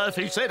 If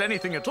he said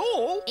anything at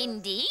all.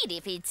 Indeed,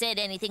 if he'd said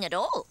anything at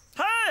all.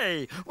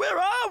 Hey, where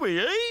are we,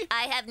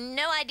 I have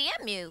no idea,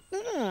 Mew.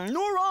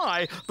 Nor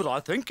I, but I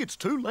think it's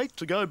too late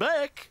to go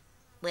back.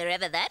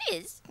 Wherever that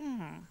is.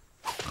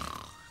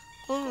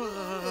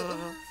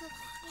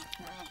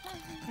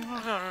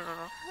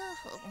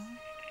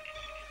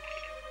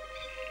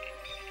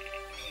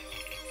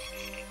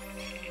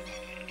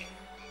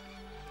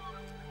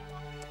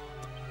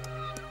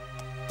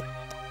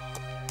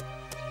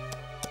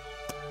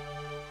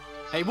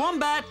 Hey,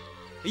 Wombat!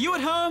 Are you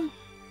at home?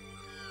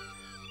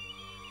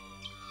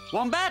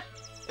 Wombat?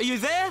 Are you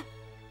there?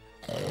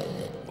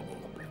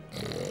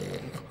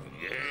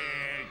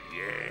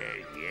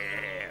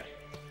 Yeah.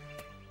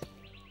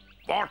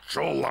 What's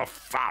all the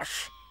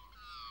fuss?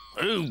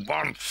 Who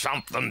wants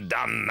something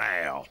done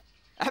now?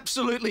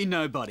 Absolutely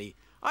nobody.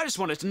 I just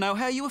wanted to know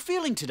how you were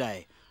feeling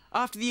today.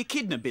 After the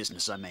echidna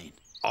business, I mean.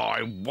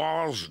 I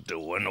was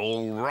doing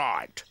all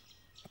right,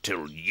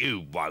 till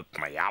you woke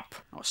me up.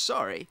 Oh,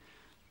 sorry.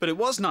 But it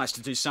was nice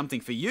to do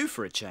something for you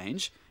for a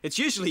change. It's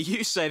usually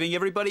you saving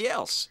everybody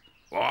else.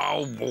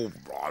 Oh, all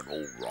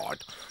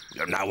right.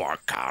 You know I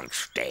can't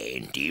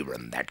stand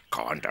hearing that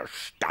kind of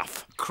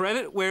stuff.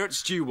 Credit where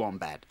it's due,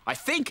 Wombat. I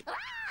think...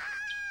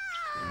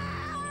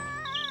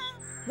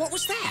 What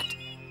was that?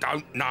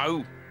 Don't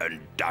know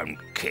and don't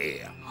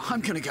care. I'm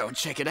going to go and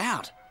check it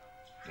out.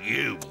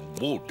 You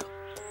would.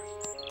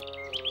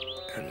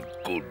 And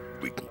good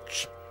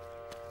riddance.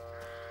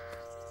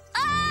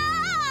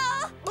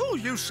 Oh,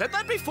 you said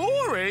that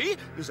before, eh?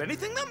 Is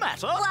anything the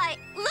matter? Why,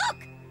 look!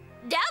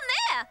 Down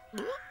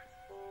there!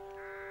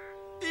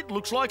 It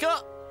looks like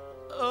a...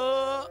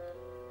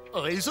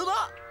 is it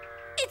a...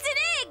 It's an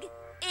egg!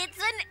 It's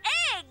an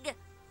egg!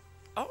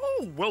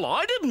 Oh, well,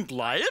 I didn't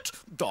lay it.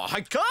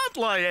 I can't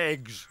lay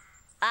eggs.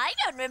 I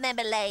don't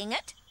remember laying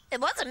it.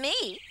 It wasn't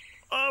me.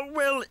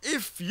 Well,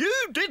 if you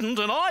didn't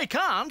and I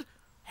can't,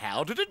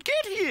 how did it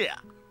get here?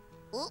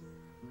 Ooh,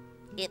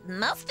 it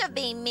must have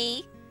been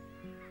me.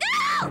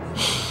 No!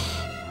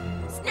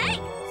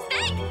 Snake!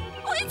 Snake!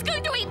 Oh, it's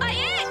going to eat my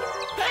egg!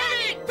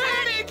 Panic!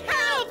 Panic!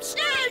 Help!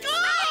 Snake!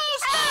 Oh,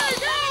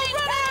 Snake!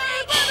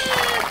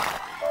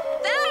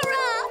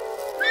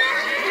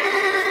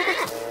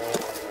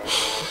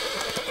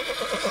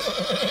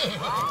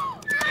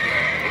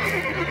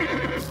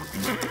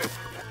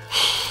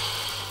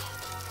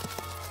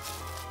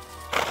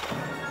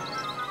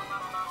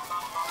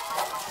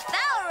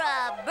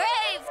 Thowra!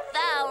 Brave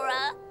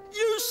Thowra!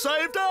 You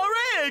saved our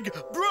egg!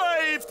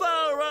 Brave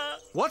Thowra!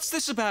 What's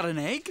this about an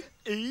egg?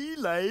 He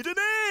laid an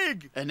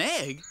egg. An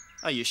egg?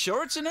 Are you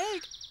sure it's an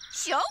egg?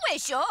 Sure, we're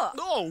sure.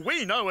 Oh,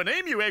 we know an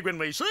emu egg when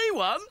we see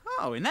one.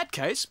 Oh, in that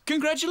case,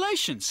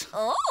 congratulations.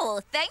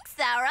 Oh, thanks,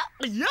 Thowra.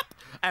 Yep,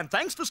 and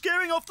thanks for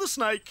scaring off the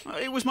snake.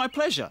 It was my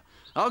pleasure.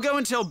 I'll go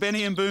and tell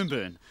Benny and Boom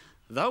Boom.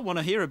 They'll want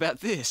to hear about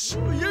this.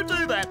 You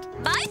do that.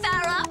 Bye,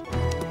 Thowra.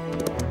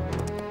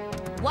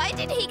 Why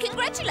did he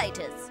congratulate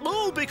us?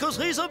 Oh, because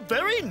he's a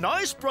very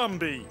nice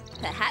Brumby.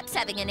 Perhaps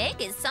having an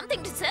egg is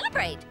something to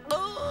celebrate.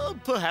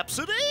 Perhaps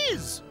it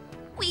is.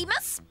 We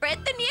must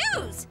spread the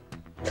news.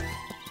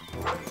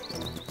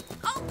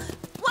 Oh,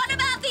 what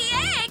about the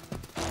egg?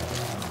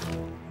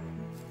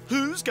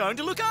 Who's going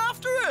to look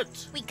after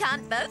it? We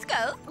can't both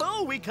go.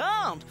 Oh, we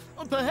can't.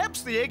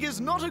 Perhaps the egg is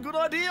not a good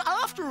idea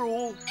after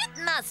all. It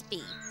must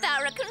be.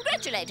 Thowra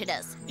congratulated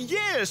us.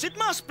 Yes, it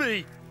must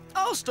be.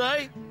 I'll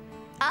stay.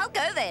 I'll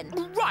go then.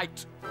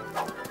 Right.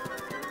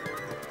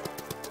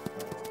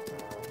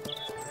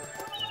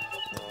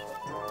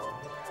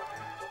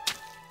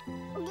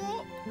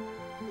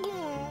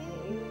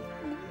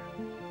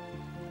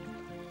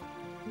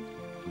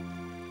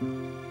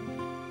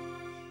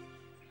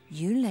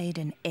 You laid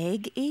an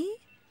egg, E?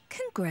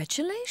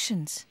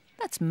 Congratulations.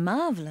 That's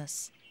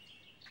marvellous.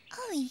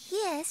 Oh,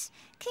 yes.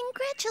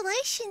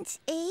 Congratulations,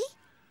 E.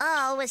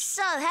 Oh, we're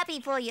so happy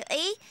for you,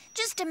 E.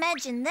 Just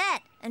imagine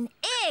that. An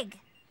egg.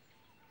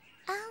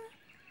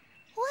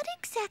 What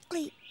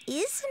exactly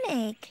is an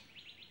egg?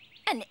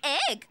 An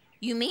egg?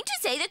 You mean to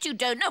say that you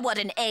don't know what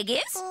an egg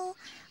is? Oh,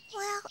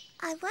 well,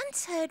 I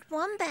once heard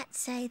Wombat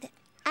say that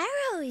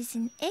Arrow is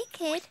an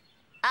egghead.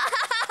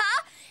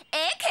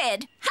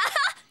 Egghead!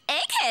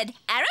 Egghead!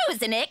 Arrow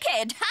is an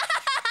egghead!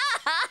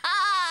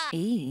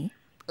 E?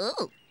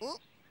 Ooh.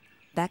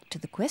 Back to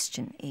the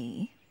question,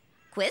 E.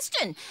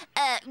 Question?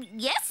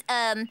 Yes,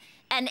 an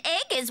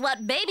egg is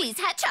what babies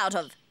hatch out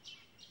of.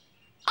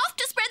 Off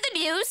to spread the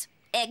news.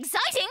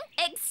 Exciting,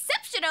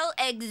 exceptional,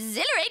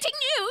 exhilarating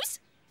news.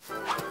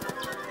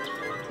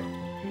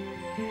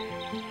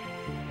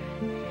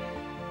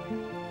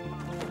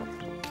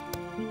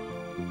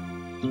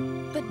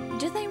 But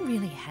do they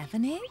really have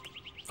an egg?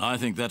 I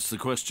think that's the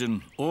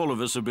question all of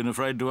us have been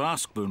afraid to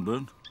ask, Boon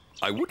Boon.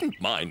 I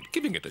wouldn't mind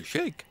giving it a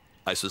shake.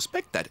 I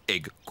suspect that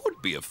egg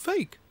could be a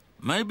fake.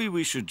 Maybe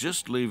we should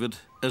just leave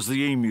it as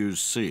the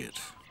emus see it.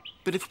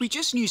 But if we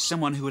just knew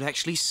someone who had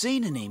actually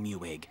seen an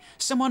emu egg,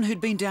 someone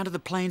who'd been down to the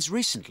plains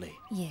recently.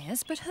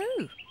 Yes, but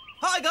who?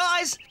 Hi,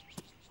 guys!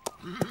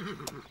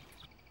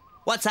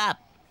 What's up?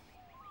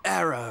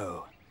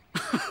 Arrow.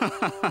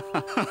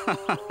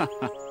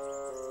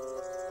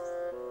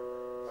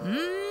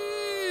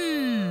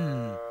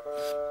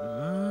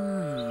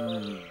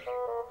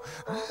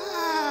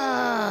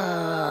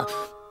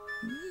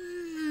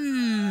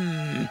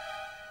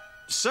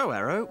 So,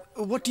 Arrow,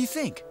 what do you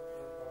think?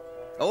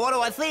 What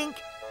do I think?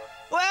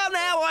 Well,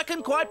 now I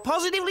can quite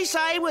positively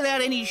say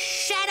without any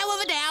shadow of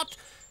a doubt...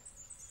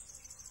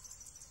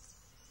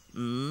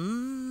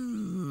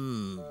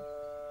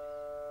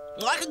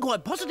 I can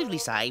quite positively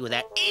say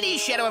without any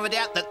shadow of a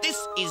doubt that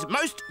this is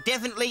most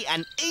definitely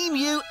an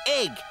emu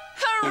egg.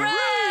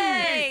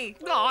 Hooray!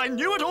 I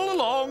knew it all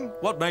along.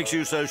 What makes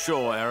you so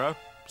sure, Arrow?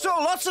 Saw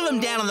lots of them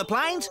down on the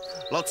plains,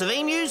 lots of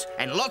emus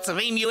and lots of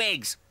emu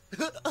eggs.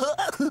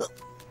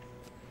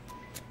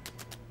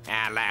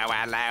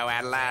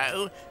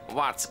 Hello.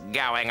 What's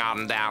going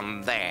on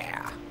down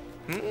there?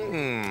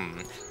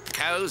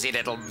 Cozy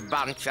little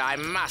bunch, I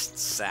must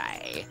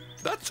say.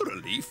 That's a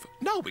relief.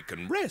 Now we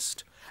can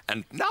rest.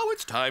 And now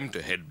it's time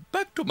to head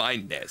back to my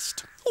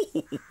nest.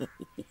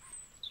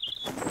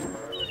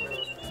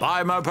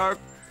 Bye, Mopoke.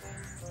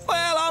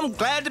 Well, I'm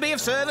glad to be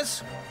of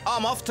service.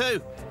 I'm off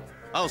too.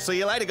 I'll see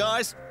you later,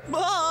 guys.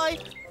 Bye.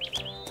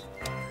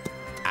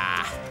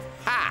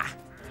 Aha!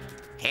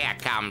 Here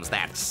comes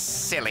that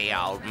silly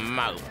old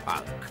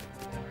mopoke.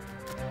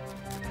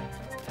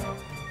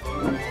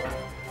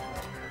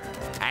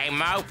 Hey,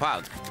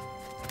 mopoke.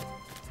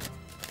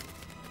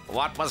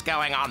 What was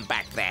going on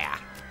back there?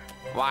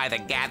 Why the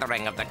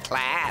gathering of the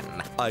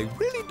clan? I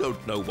really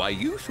don't know why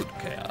you should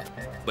care,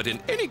 but in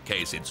any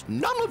case, it's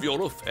none of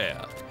your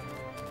affair.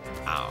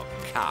 Oh,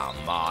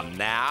 come on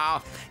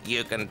now.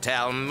 You can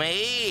tell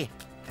me.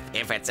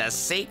 If it's a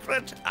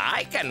secret,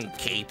 I can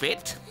keep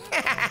it.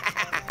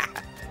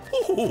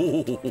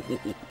 Oh,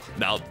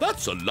 now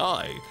that's a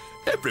lie.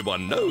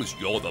 Everyone knows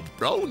you're the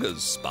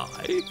Brolga's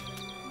spy.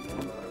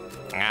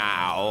 Oh,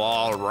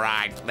 all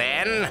right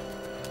then.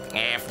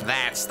 If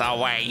that's the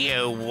way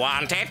you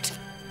want it.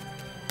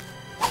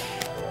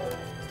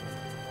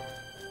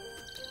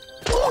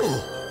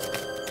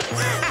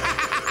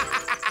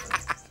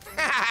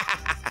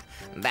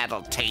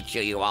 That'll teach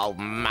you, you old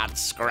mud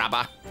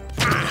scrubber.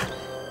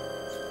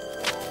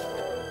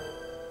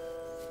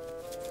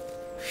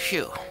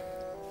 Phew.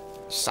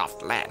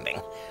 Soft landing.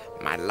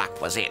 My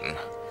luck was in.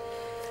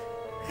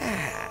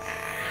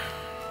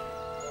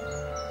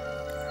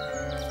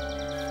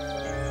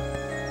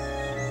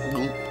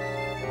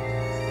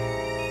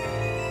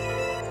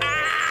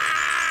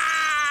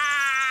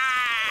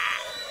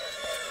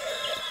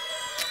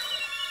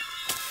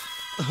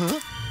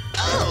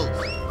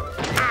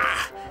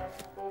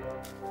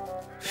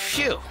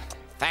 Phew.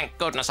 Thank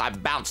goodness I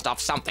bounced off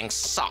something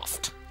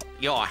soft.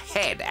 Your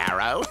head,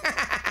 Arrow.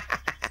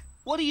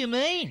 What do you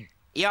mean?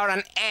 You're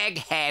an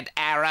egghead,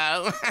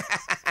 Arrow.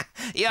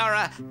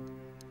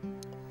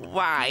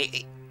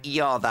 Why,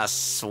 you're the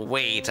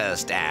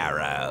sweetest,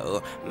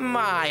 Arrow.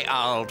 My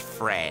old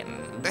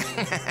friend.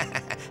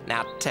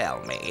 Now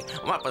tell me,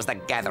 what was the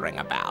gathering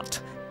about?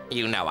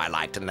 You know I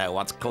like to know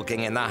what's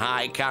cooking in the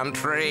high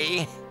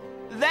country.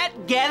 That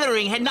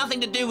gathering had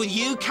nothing to do with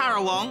you,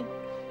 Currawong.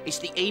 It's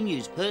the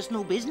emu's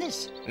personal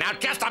business. Now,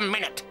 just a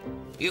minute.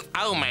 You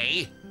owe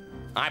me.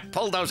 I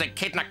pulled those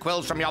echidna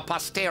quills from your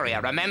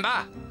posterior,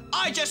 remember?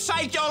 I just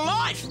saved your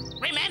life,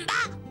 remember?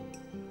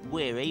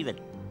 We're even.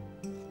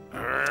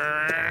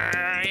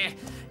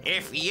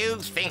 If you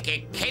think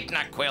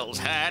echidna quills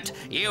hurt,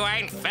 you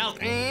ain't felt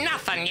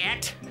nothing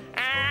yet.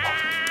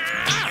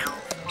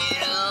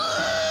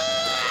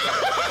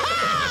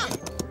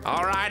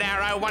 All right,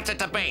 Arrow, what's it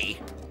to be?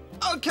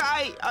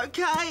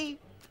 Okay.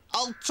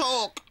 I'll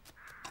talk.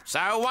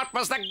 So what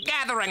was the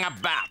gathering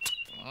about?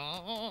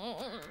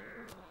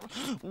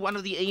 One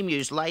of the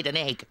emus laid an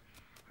egg.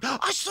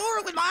 I saw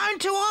it with my own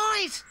 2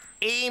 eyes.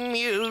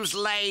 Emus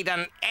laid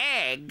an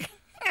egg?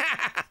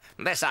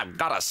 This I've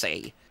gotta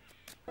see.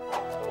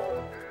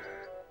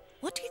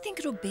 What do you think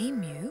it'll be,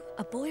 Mew?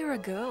 A boy or a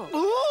girl?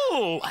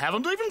 Oh,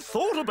 haven't even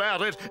thought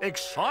about it.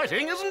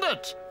 Exciting, isn't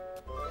it?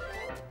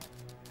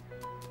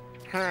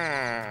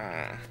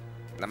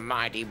 The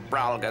mighty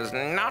Brolga's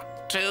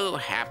not too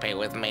happy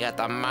with me at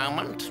the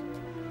moment.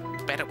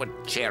 Bet it would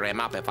cheer him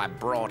up if I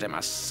brought him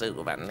a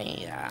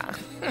souvenir.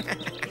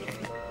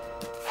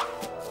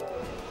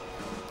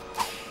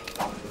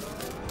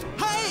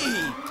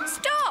 Hey!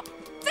 Stop!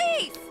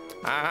 Thief!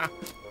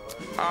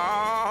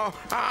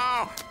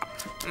 Oh,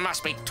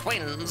 must be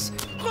twins.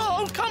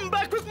 Oh, come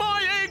back with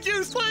my egg,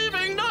 you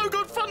thieving no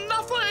good for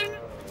nothing!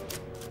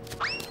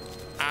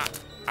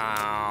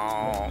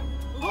 Oh.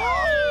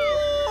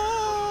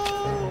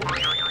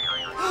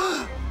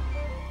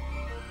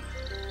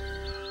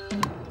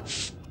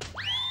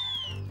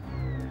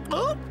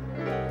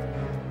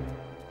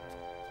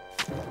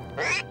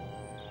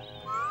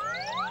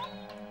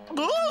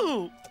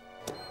 Ooh.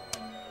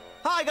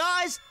 Hi,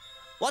 guys.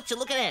 What you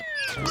looking at?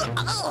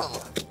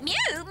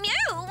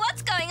 Mew,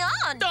 what's going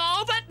on?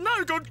 Oh, that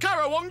no-good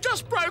Currawong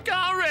just broke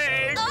our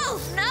egg! Oh,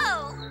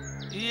 no!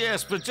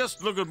 Yes, but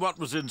just look at what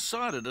was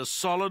inside it, a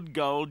solid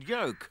gold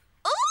yolk.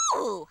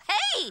 Ooh,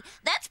 hey,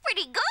 that's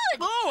pretty good.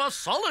 Oh, a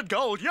solid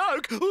gold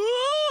yolk! Ooh.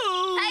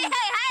 Hey,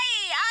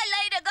 I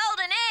laid a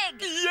golden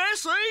egg.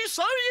 Yes,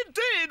 so you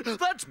did.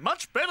 That's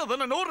much better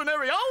than an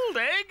ordinary old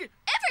egg.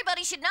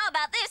 Everybody should know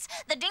about this.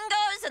 The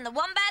dingoes and the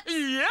wombats.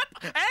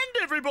 Yep, and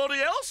everybody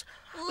else.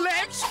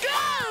 Let's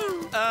go!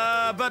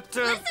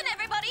 Listen,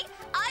 everybody,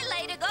 I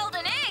laid a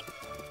golden egg.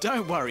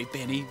 Don't worry,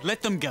 Benny.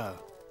 Let them go.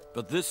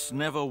 But this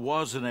never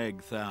was an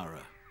egg,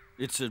 Thara.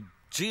 It's a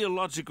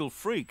geological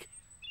freak.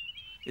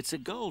 It's a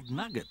gold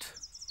nugget.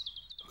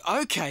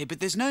 OK, but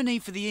there's no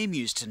need for the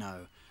emus to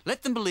know.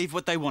 Let them believe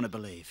what they want to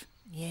believe.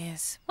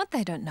 Yes, what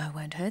they don't know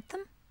won't hurt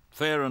them.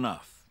 Fair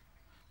enough.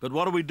 But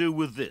what do we do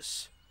with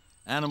this?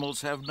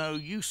 Animals have no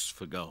use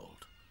for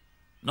gold.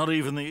 Not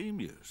even the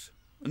emus.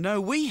 No,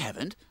 we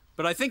haven't.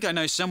 But I think I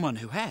know someone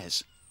who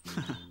has.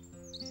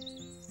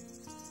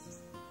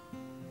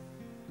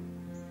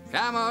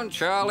 Come on,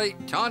 Charlie.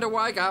 Time to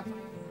wake up.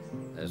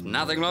 There's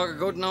nothing like a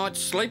good night's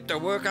sleep to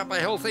work up a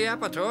healthy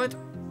appetite.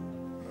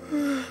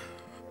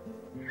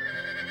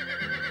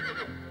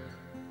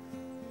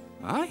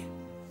 Hey?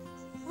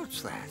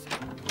 What's that?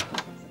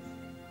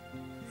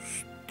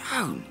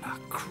 Stone the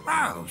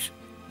crows.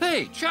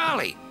 Hey,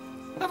 Charlie,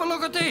 have a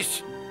look at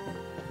this.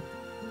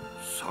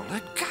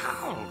 Solid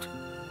gold.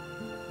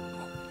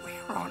 But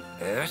where on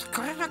earth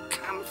could it have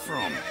come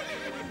from?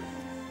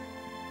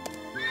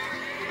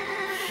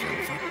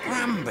 Silver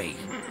Brumby.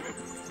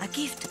 A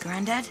gift,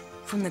 Grandad,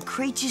 from the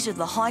creatures of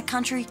the high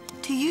country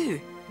to you.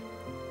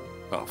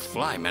 A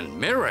flaming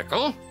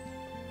miracle.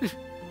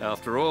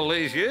 After all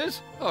these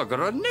years, I got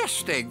a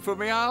nest egg for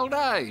my old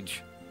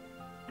age.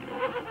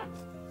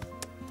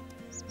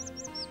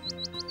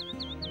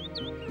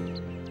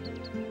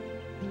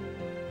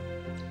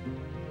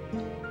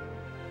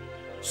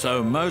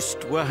 So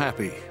most were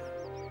happy.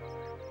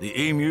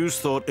 The emus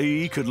thought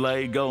Eee could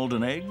lay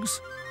golden eggs,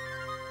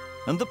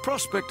 and the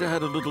prospector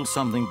had a little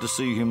something to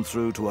see him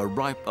through to a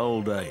ripe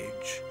old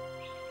age.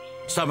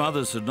 Some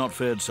others had not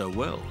fared so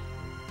well,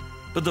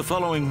 but the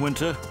following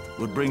winter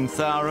would bring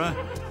Thara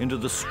into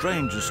the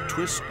strangest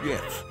twist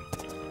yet.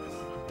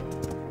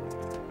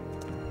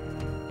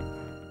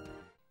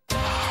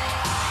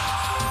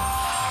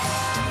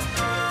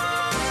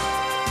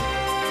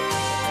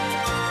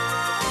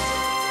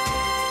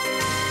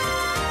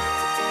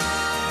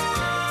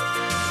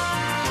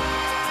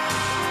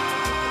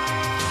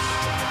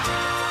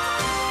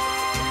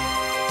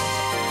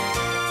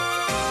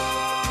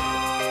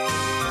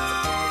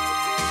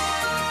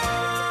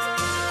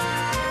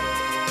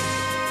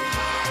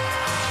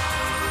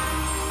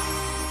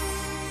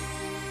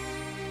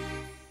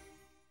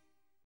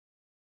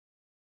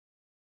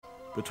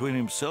 Between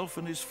himself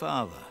and his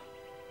father.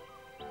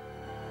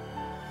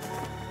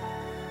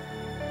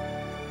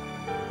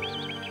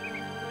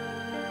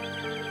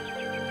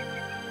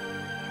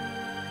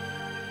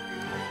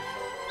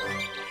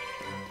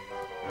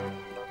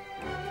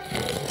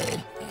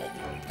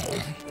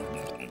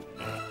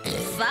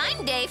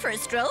 Fine day for a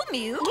stroll,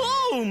 Mew.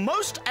 Oh,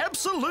 most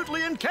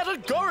absolutely and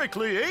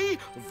categorically, Eee.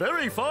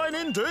 Very fine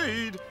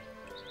indeed.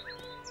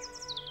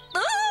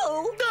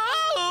 Oh!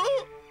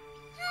 Oh!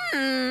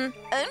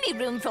 Only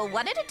room for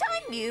one at a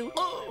time, Mew.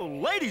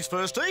 Oh, ladies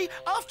first, Eee.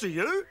 After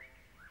you.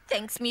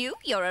 Thanks, Mew.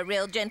 You're a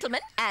real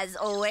gentleman, as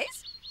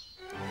always.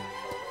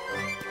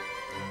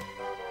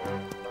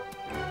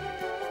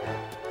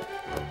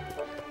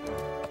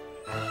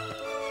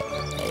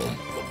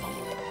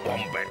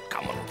 Wombat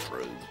coming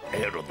through.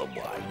 Out of the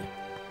way.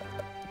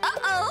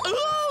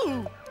 Uh-oh!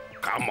 Ooh!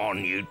 Come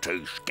on, you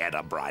two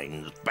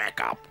scatterbrains. Back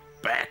up.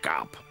 Back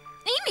up.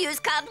 Emus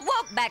can't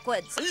walk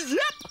backwards. Yep!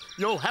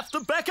 You'll have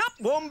to back up,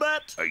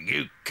 Wombat. Are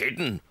you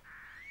kidding?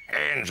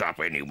 Hands up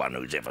anyone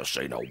who's ever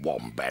seen a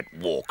wombat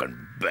walking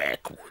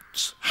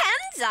backwards.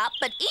 Hands up,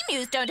 but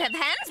emus don't have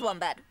hands,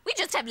 Wombat. We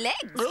just have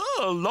legs.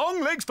 Oh, long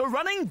legs for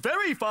running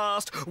very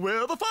fast.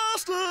 We're the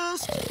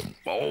fastest.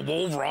 Oh,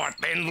 all right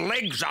then.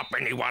 Legs up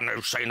anyone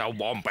who's seen a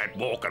wombat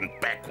walking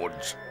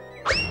backwards.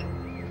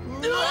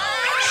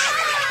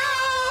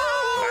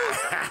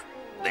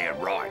 They're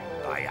right.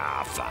 They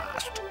are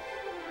fast.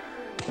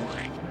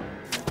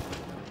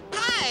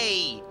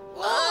 Hey!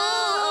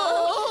 Oh!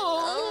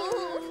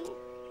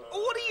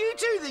 What do you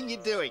two think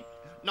you're doing?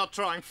 Not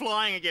trying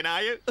flying again,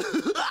 are you?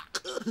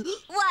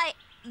 Why,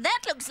 that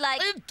looks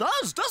like... It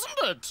does, doesn't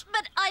it?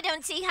 But I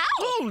don't see how.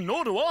 Oh,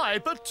 nor do I,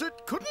 but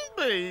it couldn't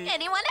be.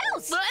 Anyone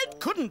else? It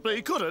couldn't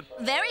be, could it?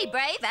 Very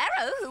brave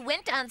Arrow, who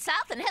went down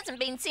south and hasn't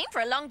been seen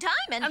for a long time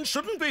And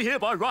shouldn't be here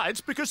by rights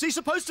because he's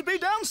supposed to be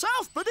down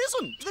south, but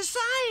isn't. The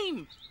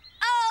same.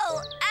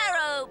 Oh,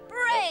 Arrow!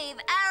 Brave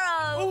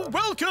Arrow! Oh,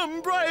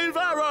 welcome, brave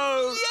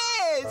Arrow!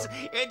 Yes!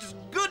 It's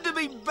good to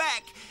be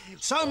back.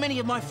 So many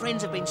of my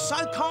friends have been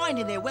so kind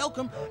in their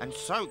welcome and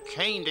so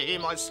keen to hear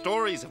my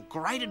stories of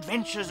great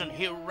adventures and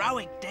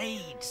heroic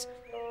deeds.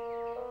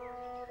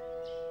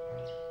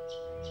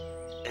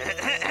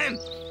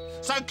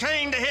 So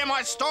keen to hear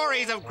my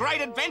stories of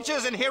great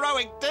adventures and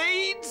heroic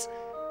deeds?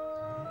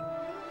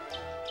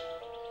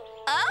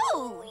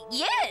 Oh,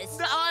 yes!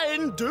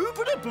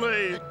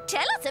 Indubitably!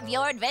 Tell us of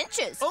your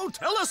adventures. Oh,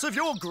 tell us of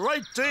your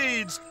great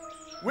deeds.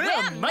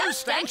 We're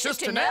most anxious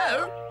to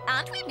know.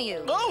 Aren't we,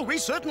 Mew? Oh, we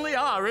certainly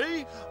are,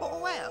 Eee. Oh,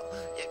 well,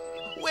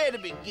 where to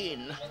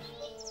begin?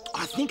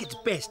 I think it's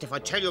best if I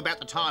tell you about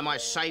the time I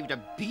saved a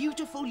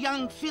beautiful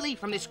young filly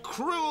from this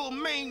cruel,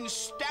 mean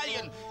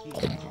stallion.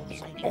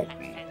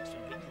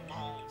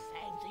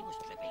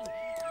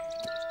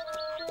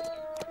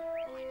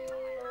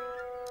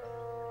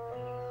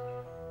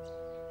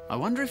 I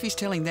wonder if he's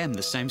telling them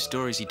the same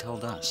stories he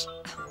told us.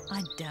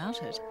 I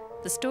doubt it.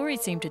 The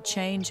stories seem to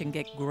change and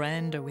get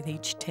grander with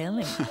each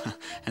telling.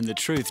 And the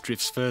truth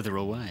drifts further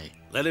away.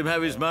 Let him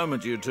have his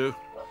moment, you two.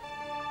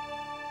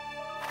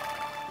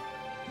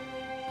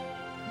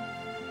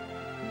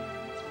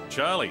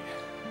 Charlie,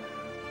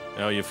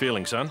 how are you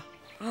feeling, son?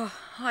 Oh,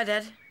 hi,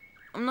 Dad.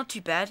 I'm not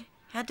too bad.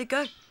 How'd it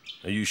go?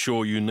 Are you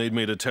sure you need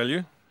me to tell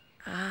you?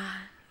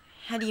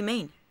 How do you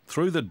mean?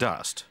 Through the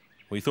dust,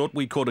 we thought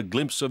we caught a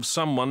glimpse of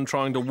someone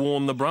trying to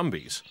warn the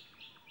Brumbies.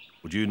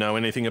 Would you know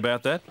anything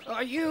about that?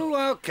 Are you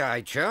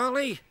okay,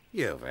 Charlie?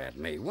 You've had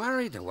me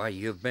worried the way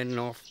you've been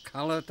off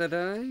colour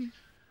today.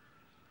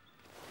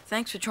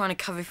 Thanks for trying to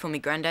cover for me,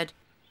 Grandad.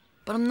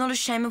 But I'm not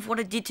ashamed of what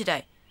I did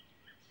today.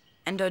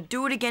 And I'd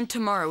do it again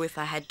tomorrow if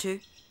I had to.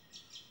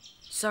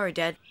 Sorry,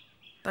 Dad,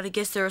 but I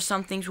guess there are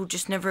some things we'll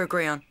just never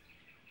agree on.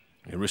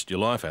 You risked your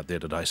life out there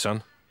today,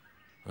 son.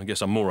 I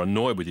guess I'm more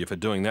annoyed with you for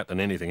doing that than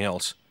anything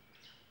else.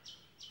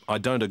 I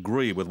don't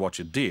agree with what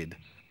you did,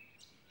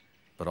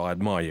 but I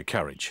admire your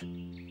courage.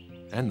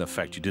 And the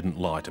fact you didn't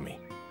lie to me.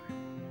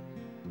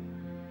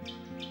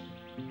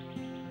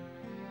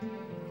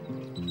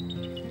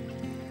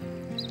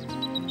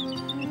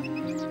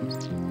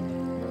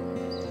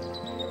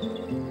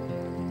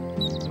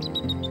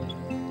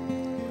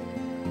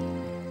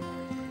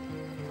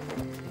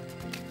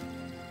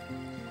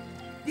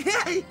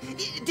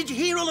 Did you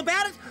hear all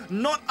about it?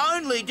 Not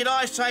only did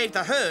I save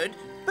the herd,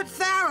 but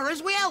Thara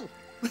as well.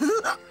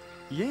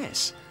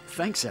 Yes,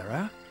 thanks,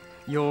 Arrow.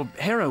 Your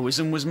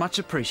heroism was much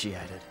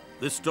appreciated.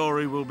 This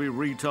story will be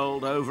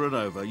retold over and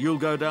over. You'll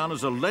go down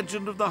as a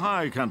legend of the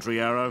high country,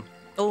 Arrow.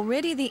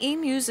 Already the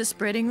emus are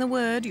spreading the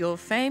word. Your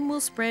fame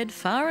will spread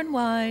far and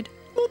wide.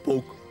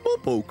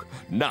 Mopoke.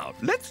 Now,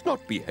 let's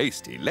not be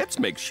hasty. Let's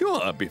make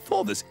sure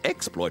before this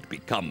exploit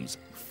becomes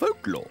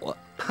folklore.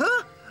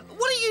 Huh?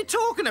 What are you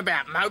talking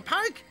about,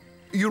 Mopoke?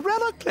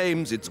 Yoorella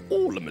claims it's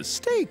all a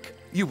mistake.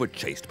 You were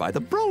chased by the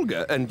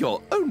Brolga and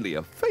you're only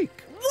a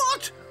fake.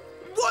 What?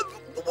 What?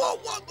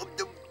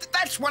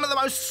 That's one of the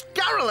most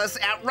scurrilous,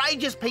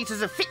 outrageous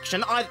pieces of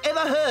fiction I've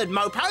ever heard,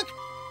 Mopoke.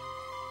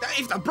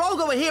 If the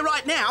Brolga were here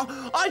right now,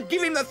 I'd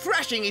give him the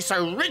thrashing he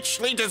so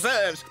richly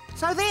deserves.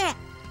 So there.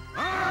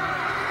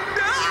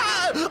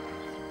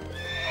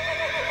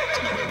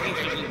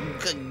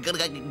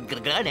 Gotta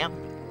go now.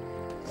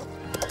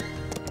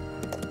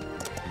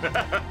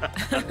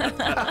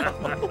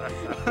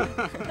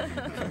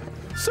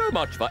 So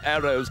much for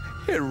Arrow's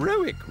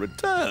heroic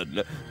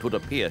return. 'Twould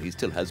appear he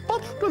still has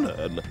much to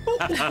learn.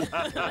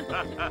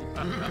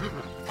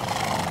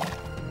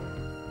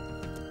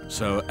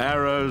 So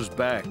Arrow's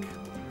back.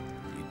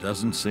 He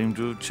doesn't seem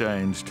to have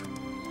changed.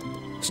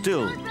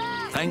 Still,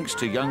 thanks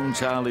to young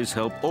Charlie's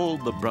help, all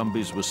the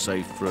Brumbies were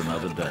safe for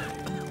another day.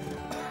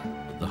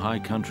 The high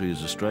country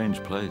is a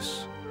strange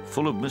place,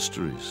 full of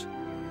mysteries.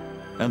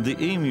 And the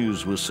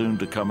emus were soon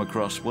to come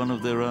across one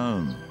of their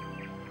own.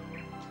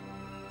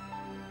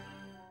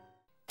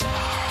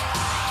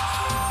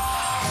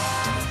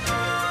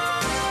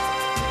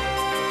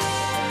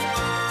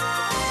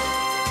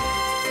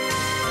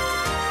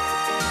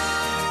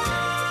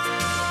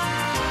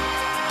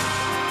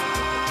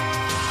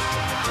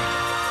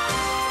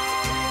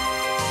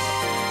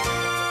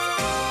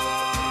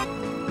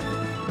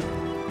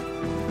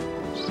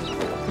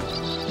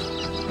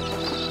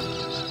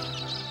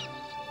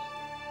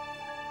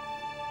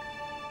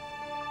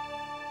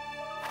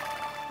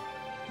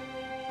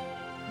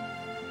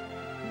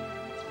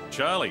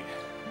 Charlie,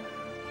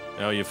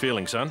 how are you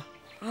feeling, son?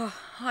 Oh,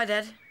 hi,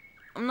 Dad.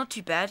 I'm not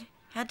too bad.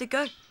 How'd it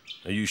go?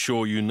 Are you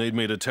sure you need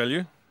me to tell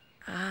you?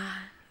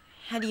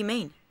 How do you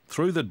mean?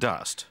 Through the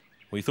dust,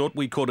 we thought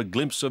we caught a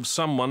glimpse of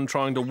someone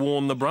trying to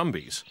warn the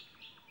Brumbies.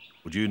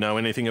 Would you know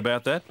anything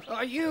about that?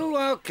 Are you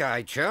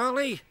okay,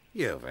 Charlie?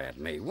 You've had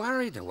me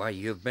worried the way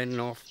you've been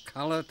off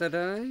colour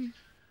today.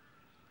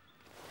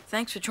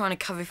 Thanks for trying to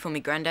cover for me,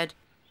 Grandad.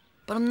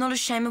 But I'm not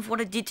ashamed of what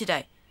I did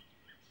today.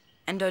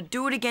 And I'd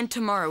do it again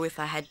tomorrow if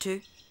I had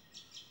to.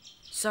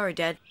 Sorry,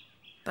 Dad,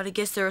 but I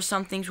guess there are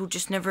some things we'll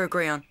just never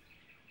agree on.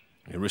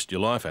 You risked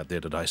your life out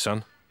there today,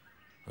 son.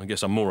 I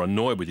guess I'm more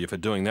annoyed with you for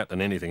doing that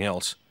than anything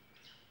else.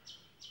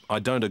 I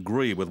don't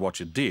agree with what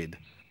you did,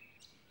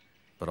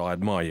 but I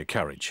admire your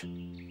courage.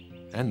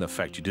 And the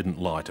fact you didn't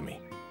lie to me.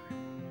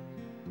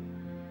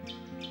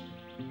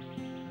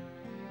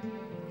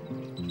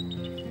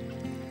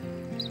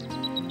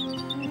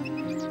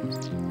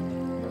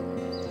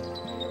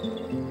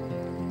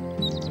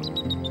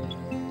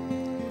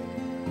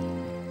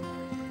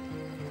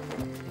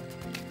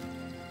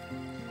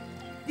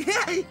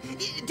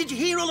 Did you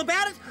hear all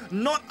about it?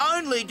 Not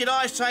only did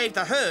I save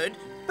the herd,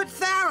 but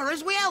Thara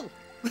as well.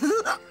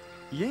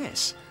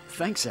 Yes,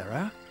 thanks,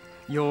 Arrow.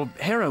 Your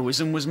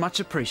heroism was much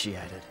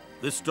appreciated.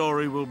 This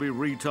story will be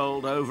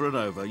retold over and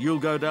over. You'll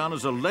go down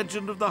as a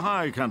legend of the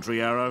high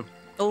country, Arrow.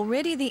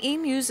 Already the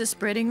emus are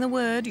spreading the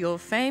word. Your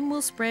fame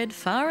will spread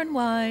far and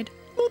wide.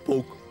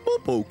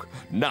 Mopoke.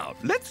 Now,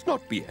 let's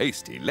not be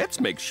hasty. Let's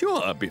make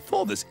sure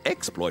before this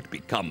exploit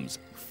becomes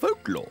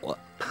folklore.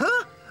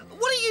 Huh?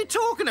 What are you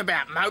talking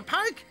about,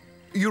 Mopoke?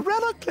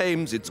 Yoorella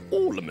claims it's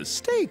all a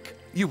mistake.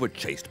 You were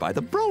chased by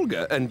the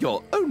Brolga and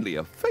you're only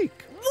a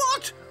fake.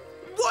 What?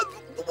 What?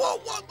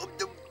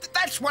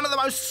 That's one of the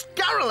most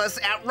scurrilous,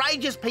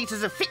 outrageous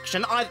pieces of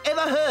fiction I've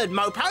ever heard,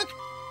 Mopoke.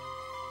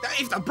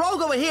 If the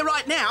Brolga were here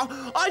right now,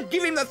 I'd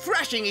give him the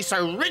thrashing he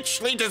so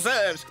richly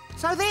deserves.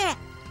 So there.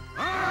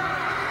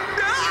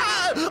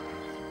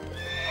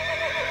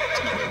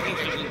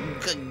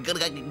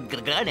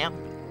 Gotta go now.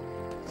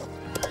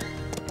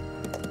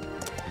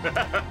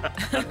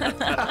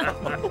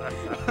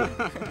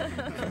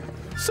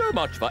 So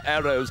much for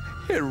Arrow's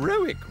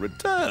heroic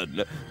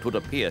return. 'Twould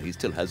appear he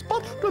still has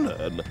much to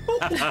learn.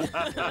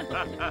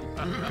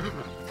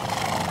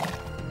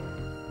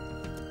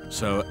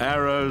 So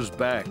Arrow's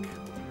back.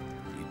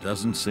 He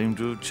doesn't seem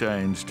to have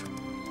changed.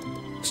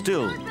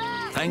 Still,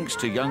 thanks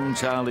to young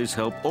Charlie's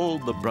help, all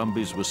the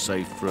Brumbies were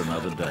safe for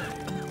another day.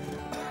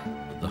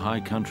 The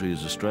high country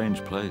is a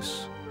strange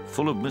place,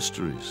 full of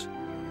mysteries,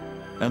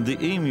 and the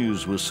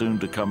Emus were soon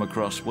to come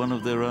across one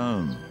of their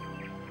own.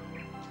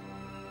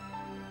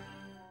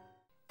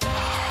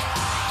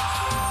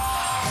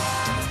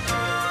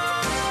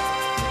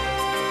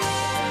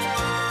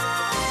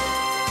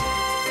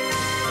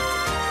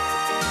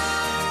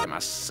 A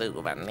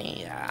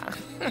souvenir.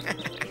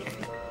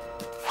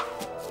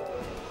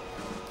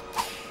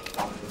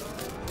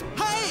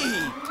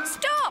 Hey!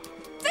 Stop!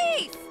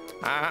 Thief!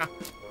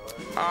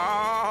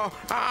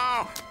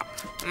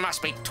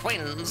 Must be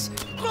twins.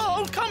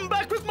 Oh, come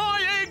back with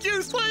my egg,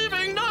 you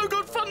thieving no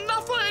good for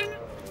nothing!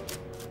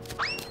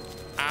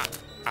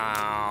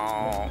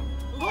 Oh.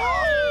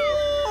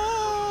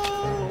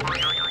 Oh.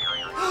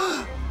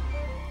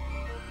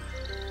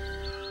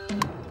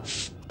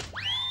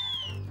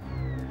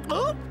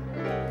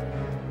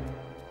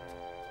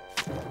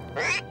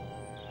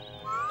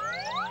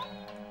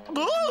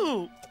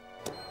 Oh.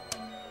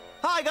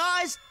 Hi,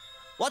 guys.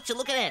 What you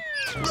looking at?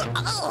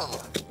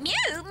 Oh, Mew,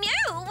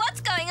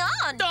 what's going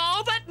on?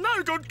 Oh, that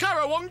no-good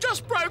Currawong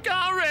just broke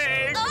our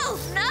egg! Oh,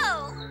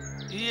 no!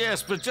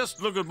 Yes, but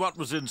just look at what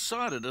was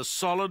inside it, a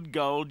solid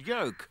gold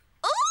yolk.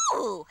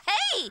 Ooh,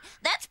 hey,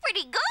 that's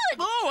pretty good.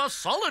 Oh, a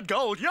solid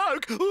gold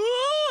yolk! Ooh.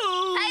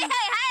 Hey,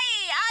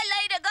 I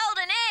laid a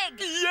golden egg.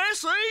 Yes,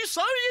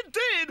 so you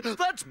did.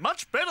 That's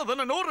much better than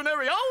an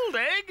ordinary old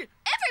egg.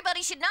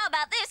 Everybody should know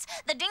about this.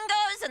 The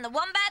dingoes and the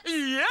wombats.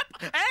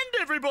 Yep, and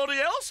everybody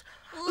else.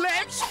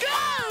 Let's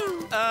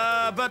go!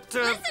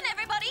 Listen,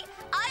 everybody,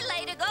 I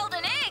laid a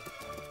golden egg.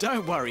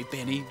 Don't worry,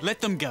 Benny.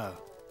 Let them go.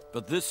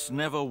 But this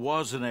never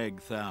was an egg,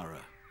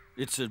 Thara.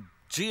 It's a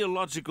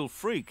geological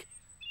freak.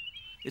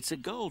 It's a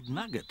gold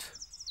nugget.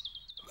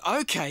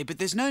 OK, but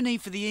there's no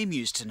need for the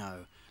emus to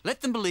know.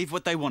 Let them believe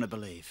what they want to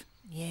believe.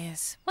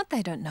 Yes, what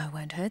they don't know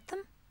won't hurt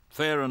them.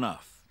 Fair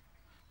enough.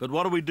 But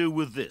what do we do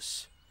with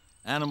this?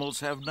 Animals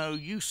have no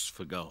use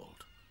for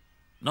gold.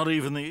 Not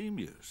even the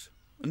emus.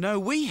 No,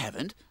 we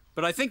haven't.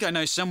 But I think I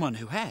know someone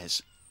who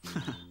has.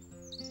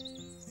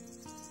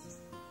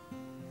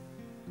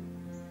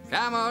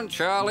 Come on,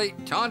 Charlie.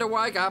 Time to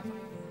wake up.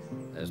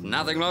 There's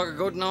nothing like a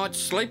good night's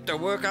sleep to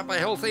work up a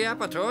healthy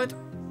appetite.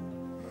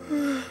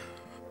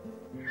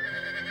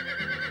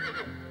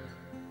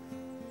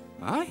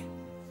 Hey?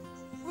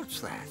 What's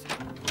that?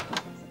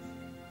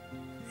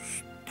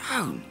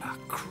 Stone the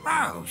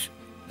crows.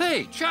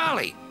 Hey,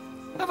 Charlie,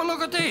 have a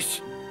look at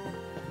this.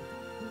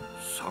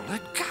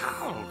 Solid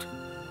gold.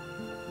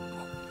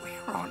 But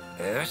where on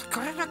earth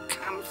could it have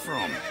come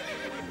from?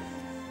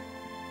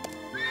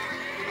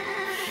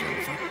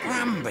 Silver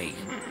Brumby.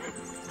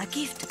 A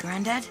gift,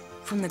 Grandad,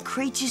 from the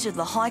creatures of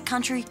the high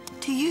country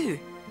to you.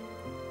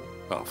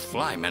 A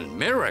flaming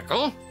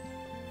miracle.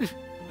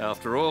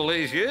 After all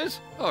these years,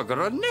 I got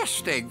a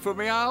nest egg for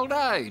my old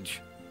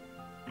age.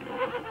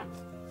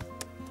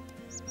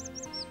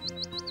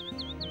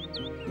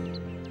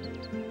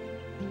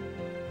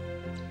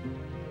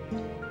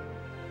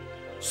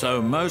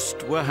 So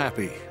most were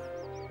happy.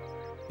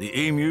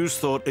 The emus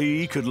thought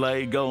Eee could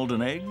lay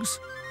golden eggs,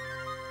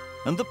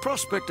 and the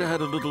prospector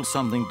had a little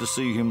something to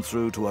see him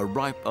through to a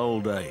ripe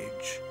old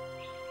age.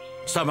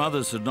 Some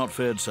others had not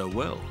fared so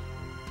well,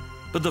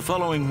 but the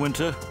following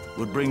winter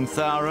would bring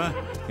Thara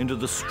into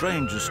the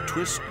strangest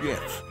twist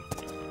yet.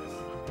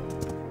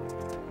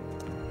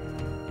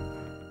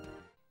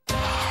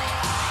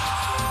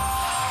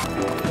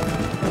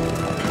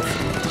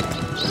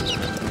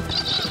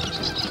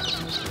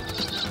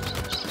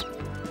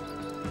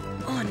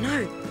 Oh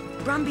no,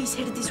 Brumby's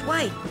headed this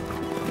way.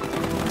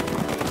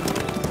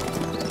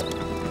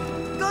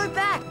 Go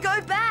back, go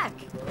back!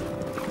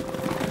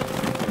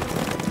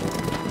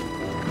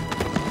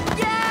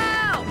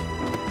 Yeah!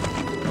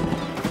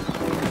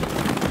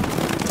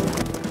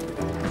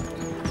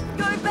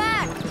 Go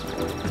back!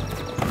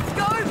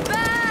 Go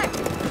back!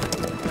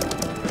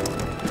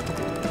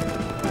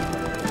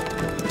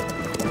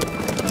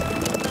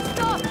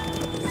 Stop!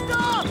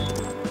 Stop!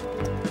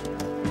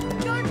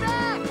 Go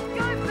back!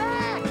 Go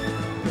back!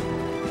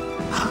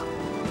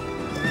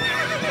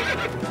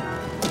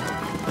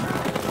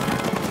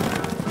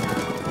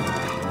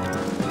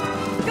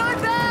 Go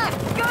back!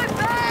 Go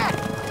back!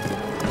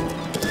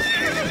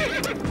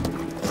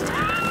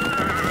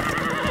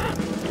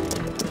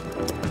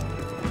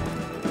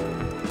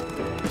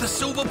 The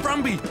silver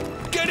Brumby!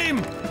 Get him!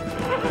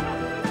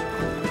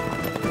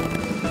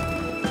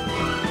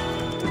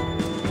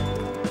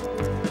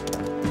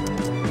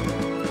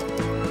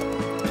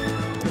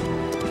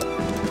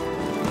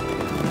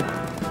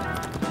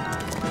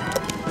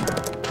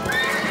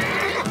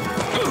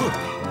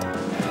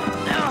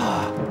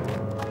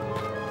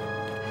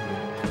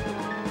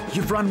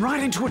 You've run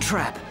right into a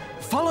trap.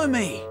 Follow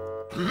me.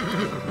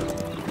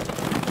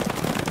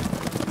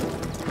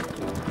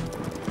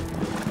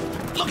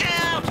 Look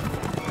out!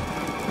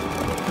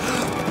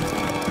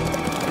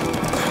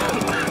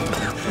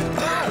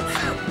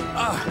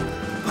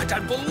 I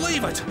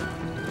believe it!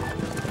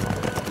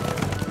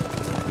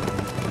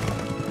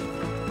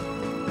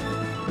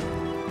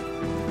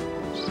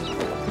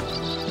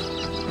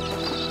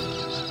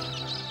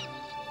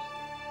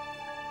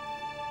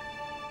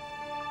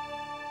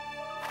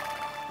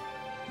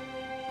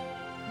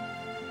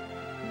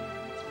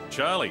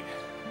 Charlie,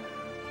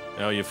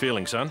 how are you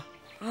feeling, son?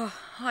 Oh,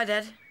 hi,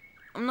 Dad.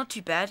 I'm not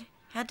too bad.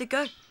 How'd it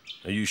go?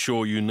 Are you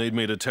sure you need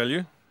me to tell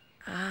you?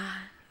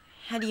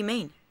 How do you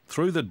mean?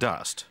 Through the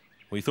dust,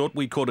 we thought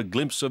we caught a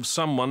glimpse of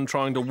someone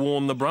trying to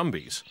warn the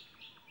Brumbies.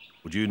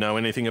 Would you know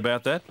anything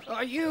about that?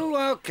 Are you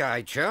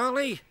okay,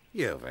 Charlie?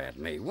 You've had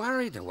me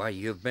worried the way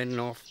you've been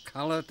off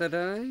colour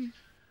today.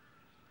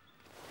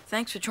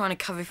 Thanks for trying to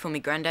cover for me,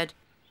 Grandad.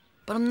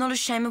 But I'm not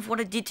ashamed of what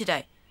I did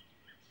today.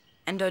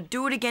 And I'd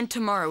do it again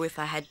tomorrow if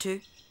I had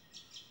to.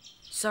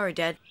 Sorry,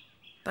 Dad,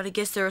 but I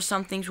guess there are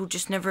some things we'll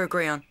just never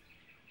agree on.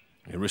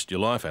 You risked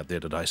your life out there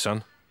today,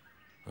 son.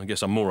 I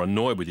guess I'm more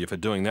annoyed with you for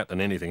doing that than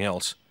anything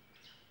else.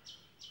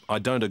 I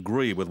don't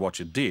agree with what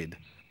you did,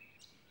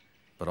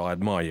 but I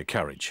admire your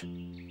courage.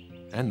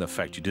 And the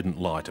fact you didn't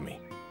lie to me.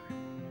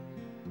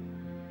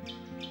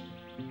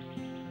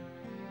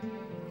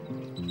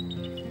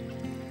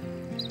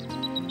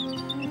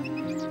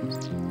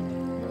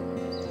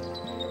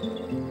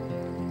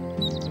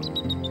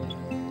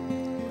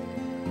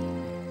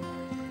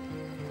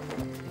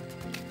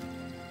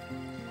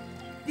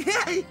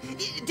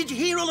 Did you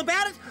hear all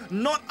about it?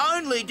 Not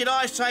only did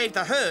I save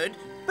the herd,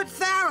 but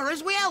Thara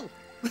as well.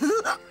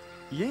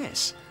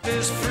 Yes.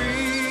 Is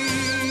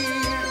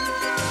free.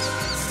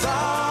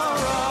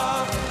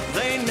 Thara,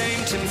 they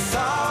named him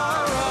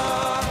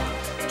Thara,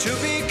 to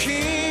be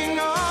king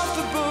of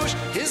the bush,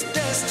 his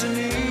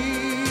destiny.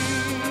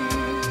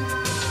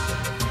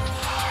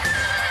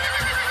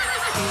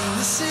 In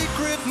the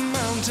secret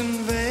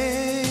mountain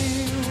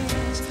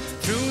veils,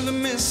 through the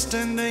mist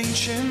and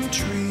ancient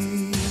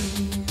trees,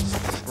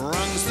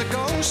 runs the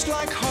ghost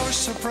like horse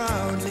so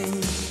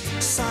proudly,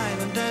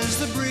 silent as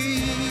the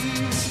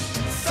breeze.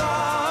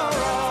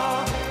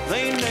 Thara,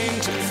 they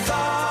named him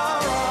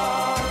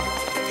Thara.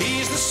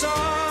 He's the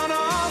son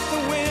of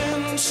the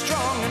wind,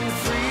 strong and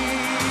free.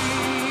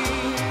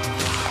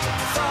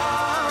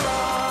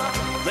 Thara,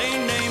 they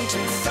named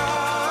him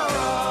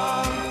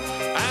Thara,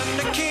 and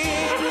a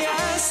king,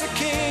 yes, a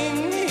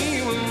king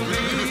he will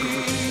be.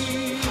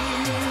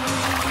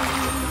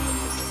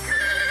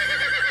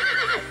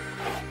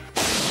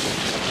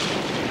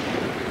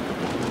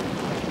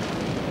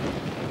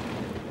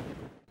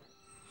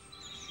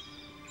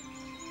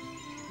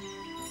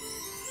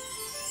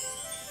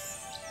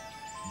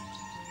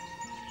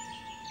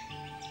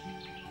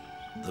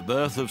 The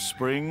birth of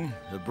spring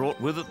had brought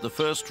with it the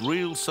first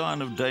real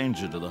sign of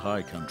danger to the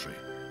high country.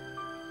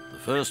 The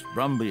first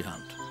Brumby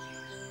hunt.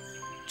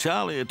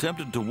 Charlie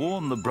attempted to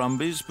warn the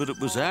Brumbies, but it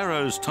was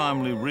Arrow's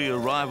timely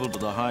re-arrival to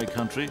the high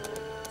country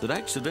that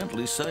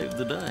accidentally saved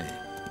the day.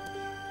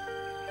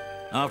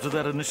 After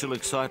that initial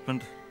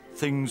excitement,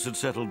 things had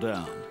settled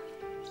down.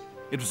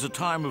 It was a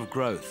time of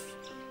growth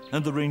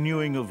and the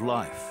renewing of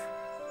life.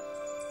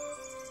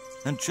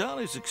 And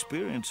Charlie's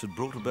experience had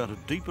brought about a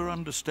deeper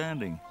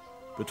understanding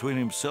between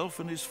himself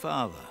and his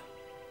father.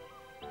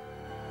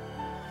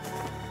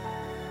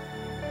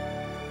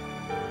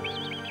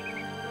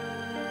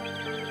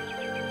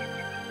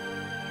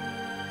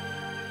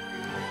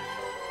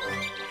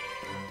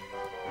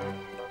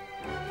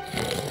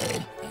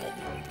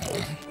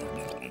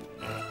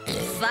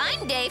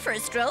 Fine day for a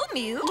stroll,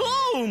 Mew.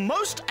 Oh,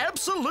 most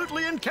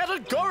absolutely and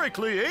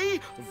categorically, Ee.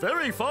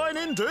 Very fine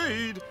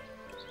indeed.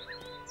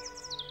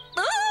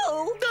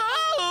 Oh!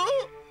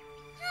 Oh!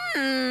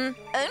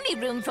 Only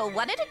room for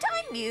one at a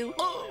time, Mew.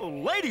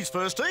 Oh, ladies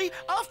first, Ee.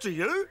 After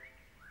you.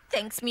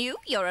 Thanks, Mew.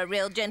 You're a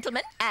real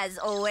gentleman, as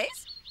always.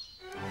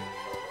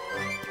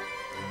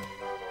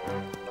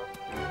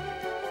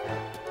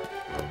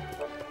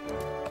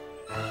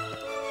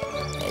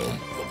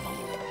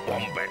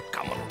 Wombat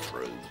coming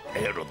through.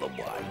 Out of the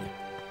way.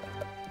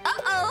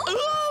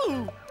 Uh-oh!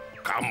 Ooh!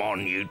 Come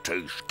on, you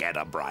two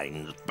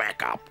scatterbrains.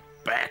 Back up.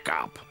 Back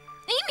up.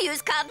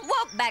 Emus can't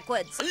walk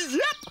backwards.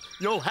 Yep!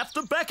 You'll have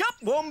to back up,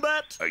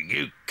 Wombat. Are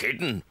you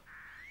kidding?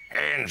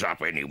 Hands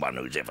up anyone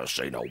who's ever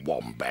seen a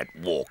wombat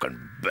walking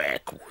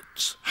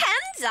backwards.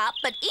 Hands up,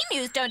 but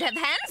emus don't have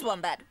hands,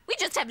 Wombat. We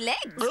just have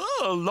legs.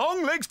 Oh,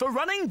 long legs for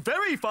running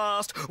very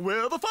fast.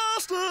 We're the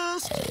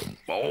fastest.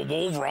 Oh,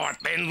 all right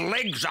then.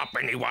 Legs up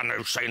anyone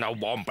who's seen a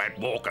wombat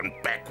walking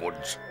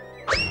backwards.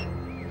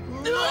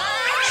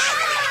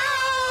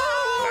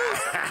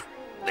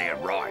 They're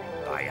right.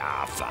 They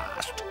are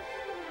fast.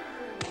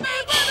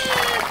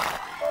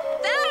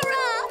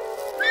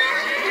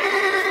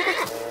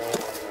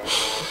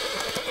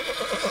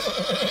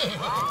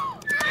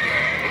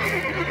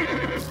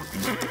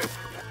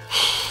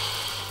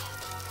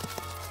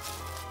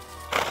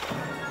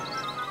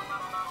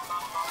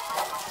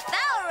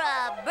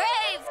 Thara,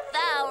 brave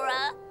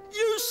Thara.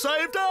 You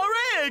saved our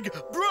egg,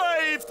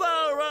 brave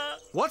Thara.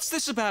 What's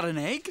this about an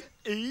egg?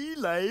 He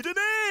laid an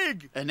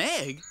egg. An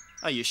egg?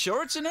 Are you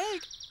sure it's an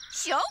egg?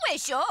 Sure, we're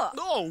sure.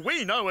 Oh,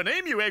 we know an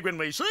emu egg when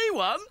we see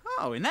one.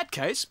 Oh, in that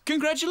case,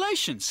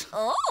 congratulations.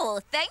 Oh,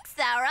 thanks,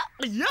 Sarah.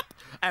 Yep,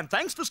 and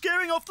thanks for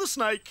scaring off the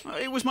snake.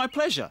 It was my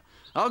pleasure.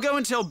 I'll go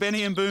and tell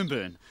Benny and Boom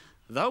Boom.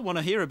 They'll want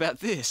to hear about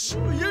this.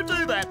 You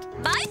do that.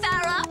 Bye,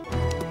 Sarah.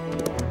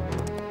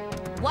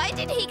 Why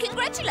did he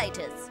congratulate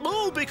us?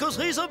 Oh, because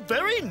he's a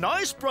very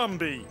nice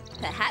Brumby.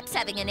 Perhaps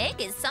having an egg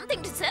is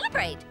something to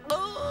celebrate.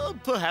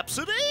 Perhaps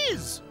it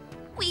is.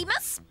 We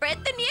must spread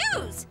the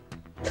news.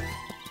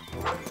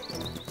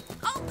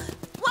 Oh,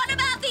 what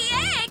about the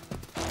egg?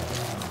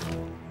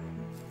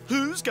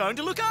 Who's going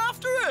to look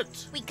after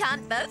it? We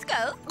can't both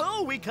go.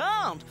 Oh, we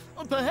can't.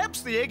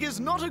 Perhaps the egg is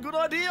not a good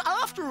idea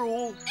after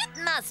all.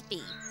 It must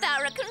be.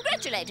 Sarah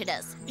congratulated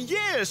us.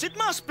 Yes, it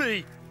must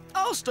be.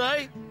 I'll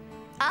stay.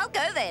 I'll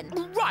go then.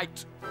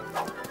 Right.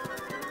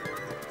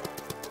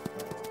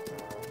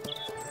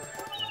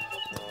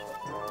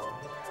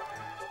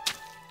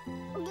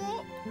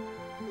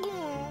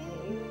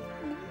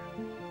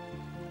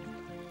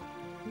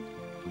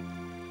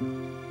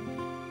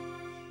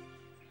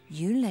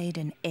 You laid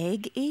an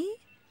egg, E?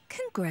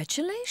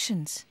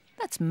 Congratulations.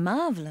 That's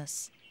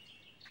marvellous.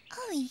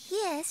 Oh,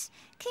 yes.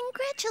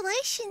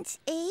 Congratulations,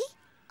 E.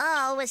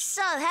 Oh, we're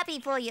so happy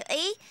for you,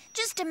 E.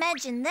 Just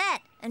imagine that.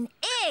 An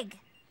egg.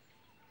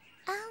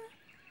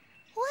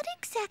 What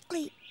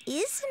exactly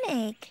is an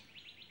egg?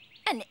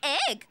 An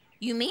egg?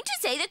 You mean to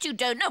say that you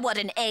don't know what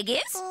an egg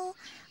is? Oh,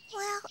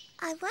 well,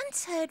 I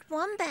once heard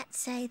Wombat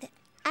say that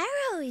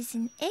Arrow is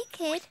an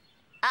egghead.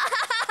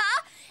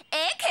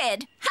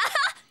 Egghead!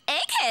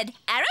 Egghead!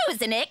 Arrow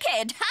is an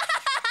egghead!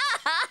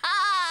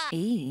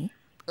 E?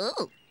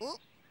 Ooh.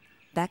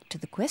 Back to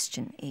the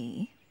question,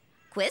 E.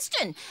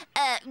 Question?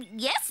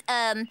 Yes,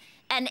 an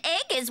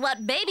egg is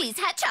what babies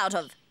hatch out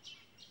of.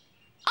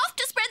 Off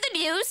to spread the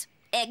news.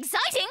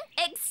 Exciting,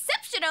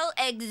 exceptional,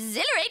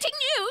 exhilarating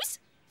news.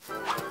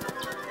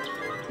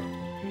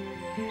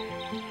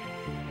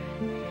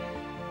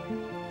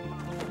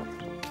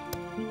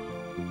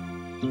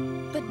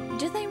 But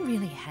do they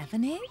really have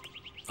an egg?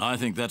 I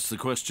think that's the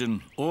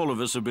question all of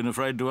us have been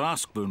afraid to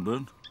ask, Boon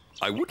Boon.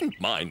 I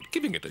wouldn't mind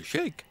giving it a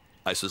shake.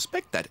 I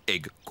suspect that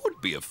egg could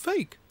be a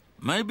fake.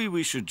 Maybe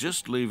we should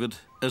just leave it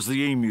as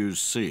the emus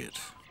see it.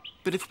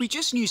 But if we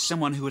just knew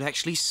someone who had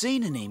actually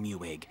seen an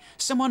emu egg,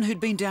 someone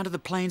who'd been down to the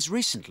plains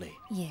recently.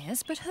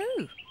 Yes, but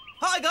who?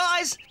 Hi,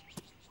 guys.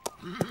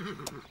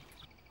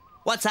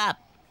 What's up?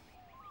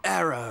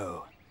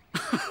 Arrow.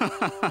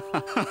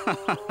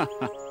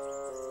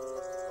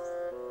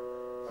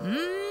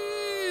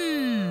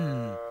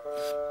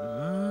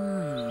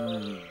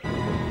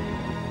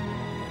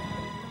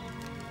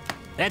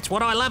 That's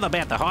what I love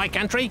about the high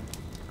country.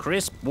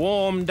 Crisp,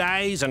 warm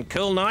days and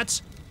cool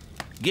nights.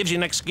 Gives you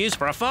an excuse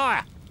for a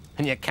fire.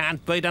 And you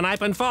can't beat an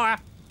open fire.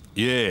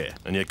 Yeah,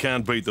 and you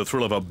can't beat the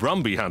thrill of a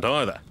Brumby hunt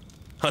either.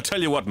 I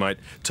tell you what, mate,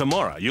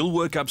 tomorrow you'll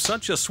work up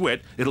such a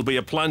sweat it'll be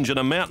a plunge in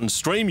a mountain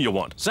stream you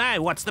want.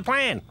 So, what's the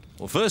plan?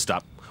 Well, first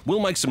up, we'll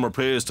make some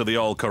repairs to the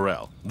old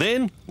corral.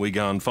 Then we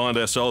go and find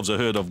ourselves a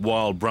herd of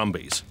wild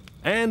Brumbies.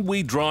 And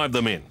we drive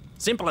them in.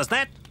 Simple as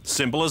that?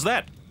 Simple as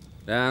that.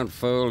 Don't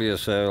fool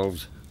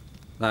yourselves.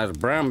 Those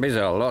Brumbies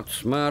are a lot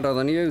smarter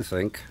than you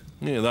think.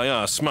 Yeah, they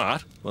are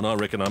smart, but I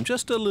reckon I'm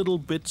just a little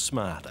bit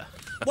smarter.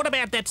 What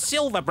about that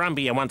silver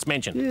Brumby you once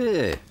mentioned?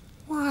 Yeah.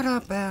 What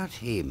about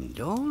him,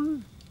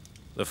 Don?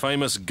 The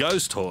famous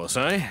ghost horse,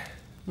 eh?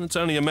 It's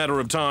only a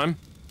matter of time.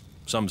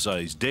 Some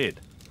say he's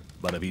dead.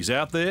 But if he's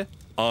out there,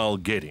 I'll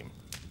get him.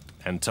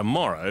 And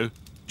tomorrow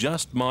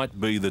just might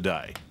be the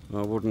day.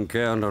 I wouldn't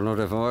count on it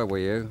if I were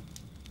you.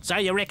 So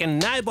you reckon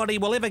nobody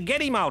will ever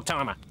get him,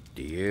 old-timer?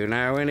 Do you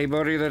know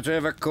anybody that's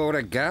ever caught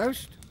a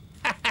ghost?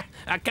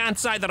 I can't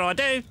say that I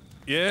do.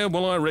 Yeah,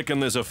 well, I reckon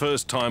there's a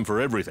first time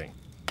for everything.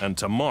 And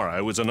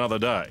tomorrow is another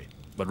day.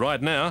 But right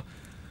now,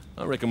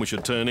 I reckon we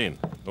should turn in,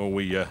 or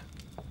we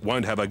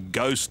won't have a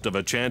ghost of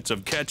a chance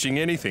of catching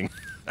anything.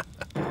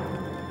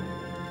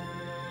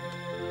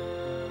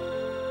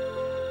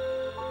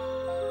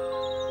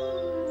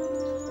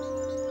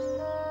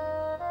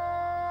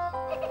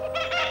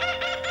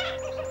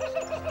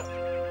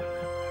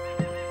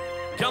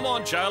 Come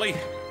on, Charlie.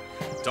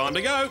 Time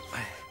to go.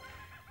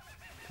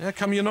 How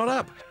come you're not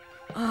up?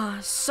 Oh,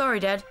 sorry,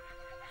 Dad.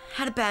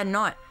 Had a bad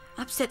night.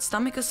 Upset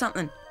stomach or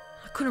something.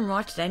 I couldn't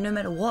write today no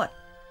matter what.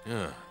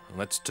 Yeah, well,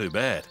 that's too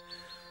bad.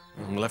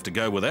 We'll have to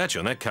go without you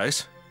in that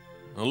case.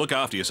 Well, look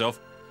after yourself.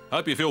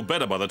 Hope you feel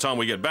better by the time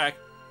we get back.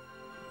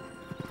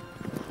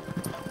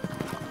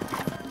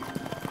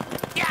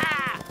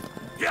 Yeah!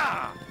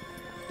 Yeah!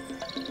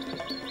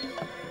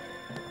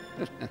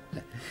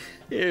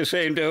 You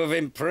seem to have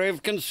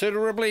improved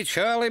considerably,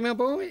 Charlie, my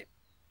boy.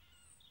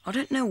 I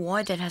don't know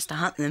why Dad has to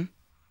hunt them.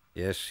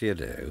 Yes, you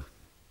do.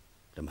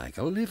 To make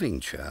a living,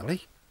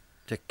 Charlie.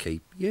 To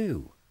keep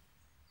you.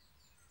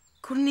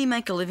 Couldn't he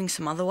make a living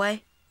some other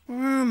way?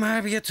 Well,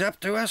 maybe it's up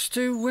to us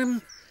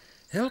to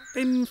help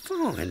him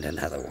find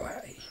another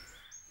way.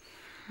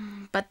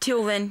 But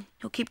till then,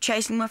 he'll keep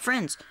chasing my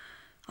friends.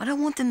 I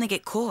don't want them to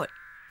get caught.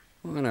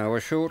 I know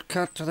a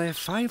shortcut to their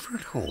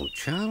favourite haunt,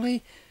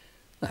 Charlie.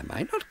 They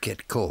may not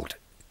get caught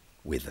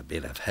with a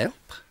bit of help.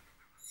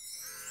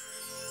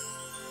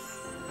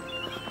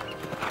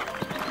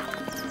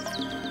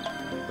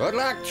 Good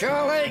luck,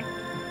 Charlie.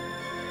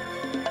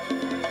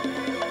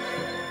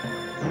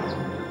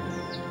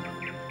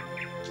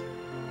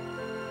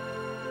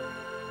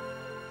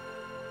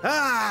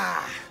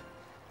 Ah,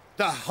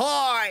 the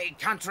high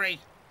country.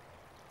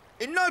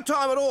 In no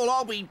time at all,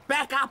 I'll be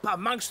back up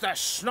amongst the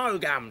snow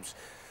gums.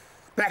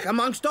 Back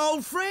amongst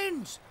old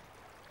friends.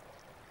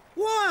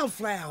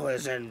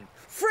 Wildflowers and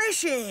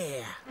fresh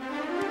air.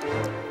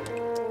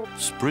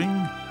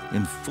 Spring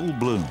in full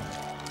bloom.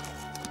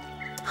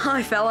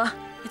 Hi, fella.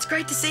 It's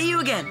great to see you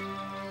again.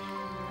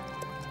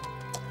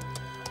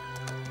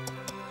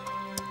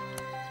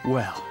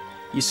 Well,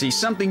 you see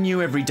something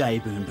new every day,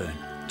 Boon Boon.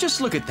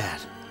 Just look at that.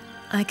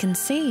 I can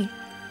see,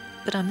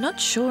 but I'm not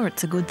sure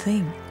it's a good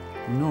thing.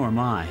 Nor am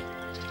I.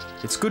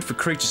 It's good for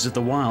creatures of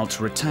the wild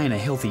to retain a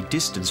healthy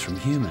distance from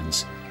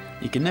humans.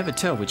 You can never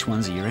tell which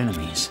ones are your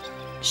enemies.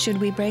 Should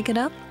we break it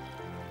up?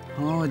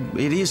 Oh,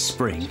 it is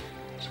spring,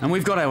 and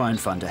we've got our own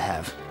fun to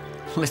have.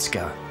 Let's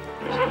go.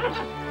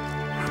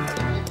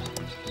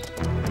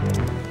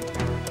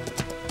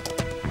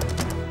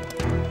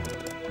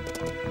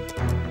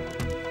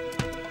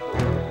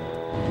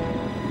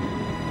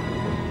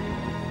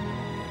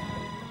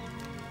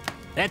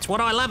 That's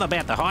what I love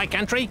about the high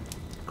country.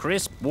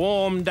 Crisp,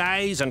 warm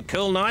days and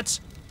cool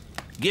nights.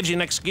 Gives you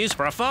an excuse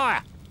for a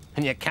fire.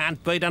 And you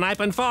can't beat an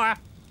open fire.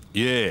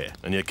 Yeah,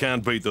 and you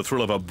can't beat the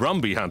thrill of a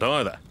Brumby hunt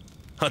either.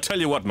 I tell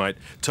you what, mate,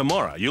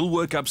 tomorrow you'll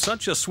work up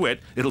such a sweat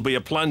it'll be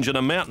a plunge in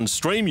a mountain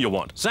stream you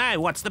want. So,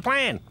 what's the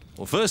plan?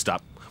 Well, first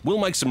up, we'll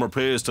make some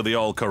repairs to the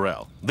old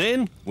corral.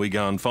 Then we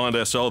go and find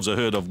ourselves a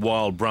herd of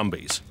wild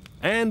Brumbies.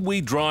 And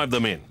we drive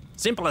them in.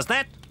 Simple as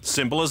that?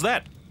 Simple as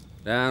that.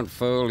 Don't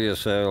fool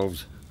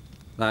yourselves.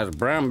 Those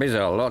Brumbies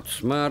are a lot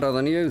smarter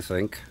than you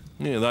think.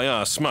 Yeah, they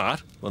are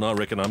smart, but I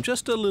reckon I'm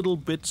just a little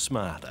bit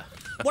smarter.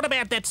 What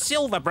about that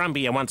silver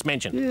Brumby you once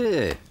mentioned?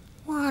 Yeah.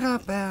 What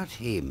about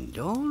him,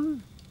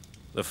 Don?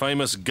 The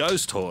famous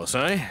ghost horse,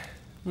 eh?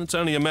 It's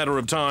only a matter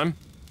of time.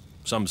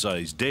 Some say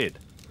he's dead.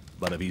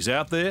 But if he's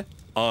out there,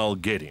 I'll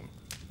get him.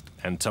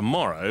 And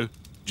tomorrow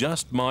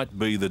just might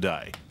be the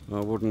day. I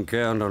wouldn't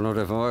count on it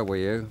if I were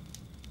you.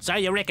 So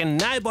you reckon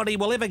nobody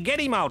will ever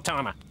get him,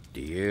 old-timer? Do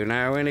you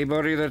know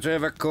anybody that's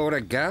ever caught a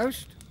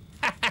ghost?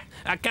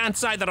 I can't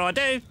say that I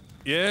do.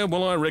 Yeah,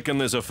 well, I reckon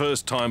there's a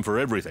first time for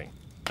everything.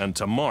 And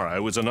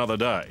tomorrow is another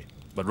day.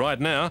 But right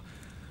now,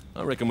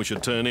 I reckon we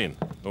should turn in,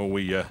 or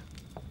we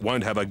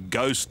won't have a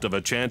ghost of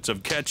a chance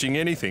of catching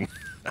anything.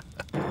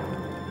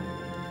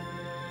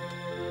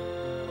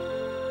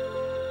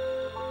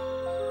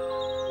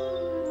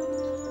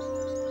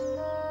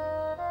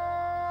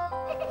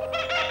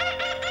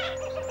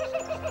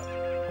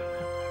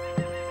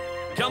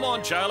 Come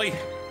on, Charlie.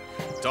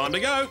 Time to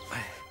go.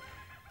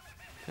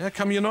 How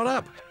come you're not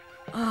up?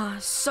 Oh,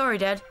 sorry,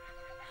 Dad.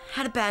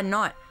 Had a bad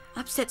night.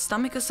 Upset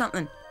stomach or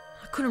something.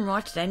 I couldn't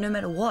ride today no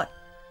matter what.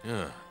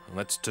 Yeah, well,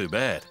 that's too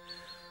bad.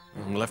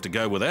 We'll have to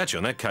go without you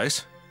in that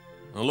case.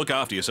 Well, look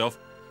after yourself.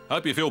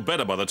 Hope you feel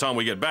better by the time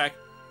we get back.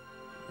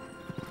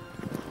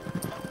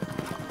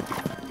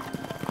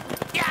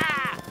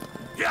 Yeah!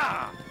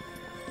 Yeah!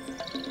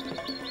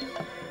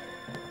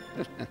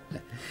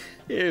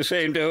 You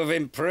seem to have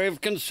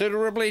improved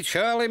considerably,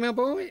 Charlie, my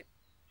boy.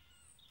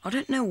 I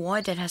don't know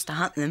why Dad has to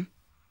hunt them.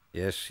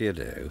 Yes, you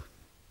do.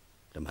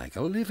 To make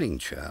a living,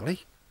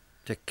 Charlie.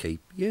 To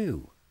keep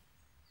you.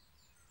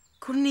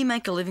 Couldn't he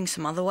make a living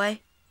some other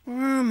way?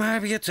 Well,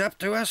 maybe it's up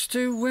to us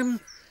to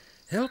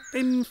help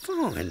him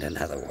find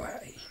another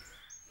way.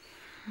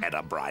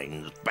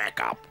 Brains,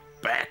 back up,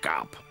 back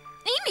up.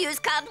 Emus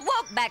can't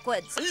walk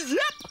backwards.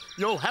 Yep,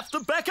 you'll have to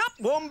back up,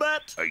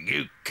 Wombat. Are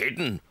you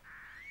kidding?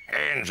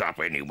 Hands up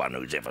anyone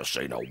who's ever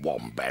seen a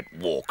wombat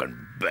walking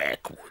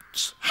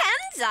backwards.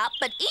 Hands up,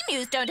 but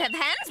emus don't have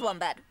hands,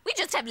 Wombat. We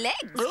just have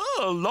legs.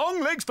 Oh,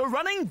 long legs for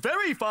running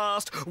very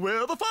fast.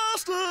 We're the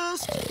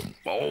fastest.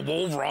 Oh,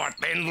 all right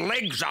then.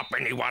 Legs up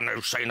anyone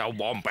who's seen a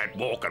wombat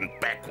walking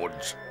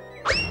backwards.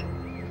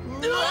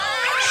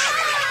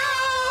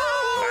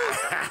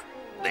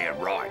 They're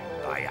right.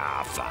 They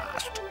are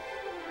fast.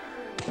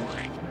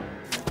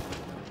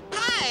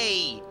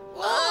 Hey!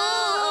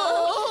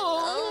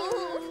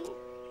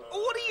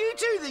 What do you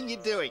two think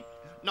you're doing?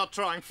 Not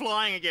trying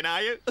flying again,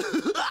 are you?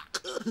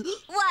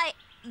 Why,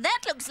 that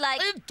looks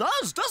like... It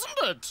does, doesn't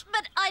it?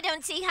 But I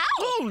don't see how.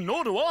 Oh,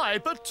 nor do I,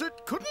 but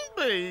it couldn't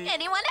be.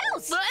 Anyone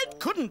else? It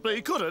couldn't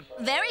be, could it?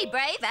 Very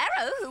brave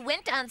Arrow, who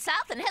went down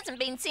south and hasn't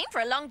been seen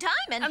for a long time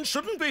And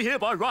shouldn't be here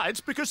by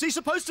rights because he's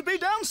supposed to be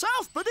down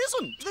south, but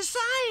isn't. The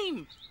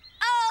same.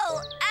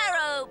 Oh,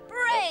 Arrow!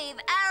 Brave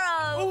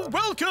Arrow! Oh,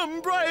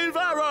 welcome, brave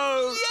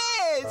Arrow!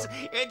 Yes!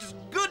 It's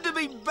good to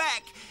be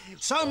back.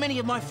 So many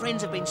of my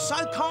friends have been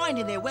so kind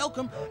in their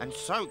welcome and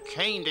so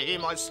keen to hear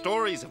my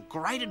stories of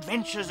great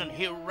adventures and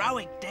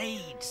heroic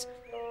deeds.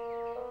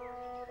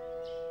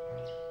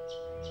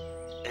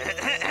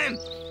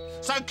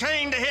 So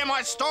keen to hear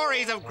my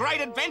stories of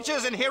great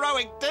adventures and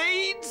heroic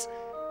deeds?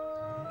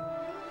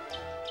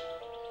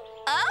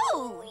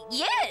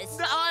 yes.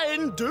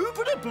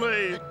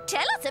 Indubitably.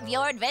 Tell us of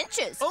your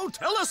adventures. Oh,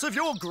 tell us of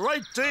your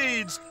great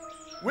deeds.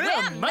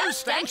 We're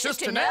most anxious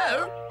to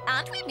know.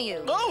 Aren't we,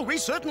 Mew? Oh, we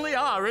certainly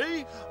are,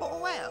 eh? Oh,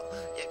 well,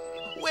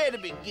 where to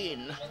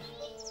begin?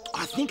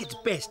 I think it's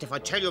best if I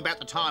tell you about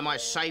the time I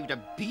saved a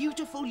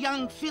beautiful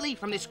young filly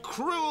from this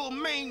cruel,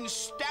 mean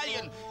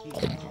stallion.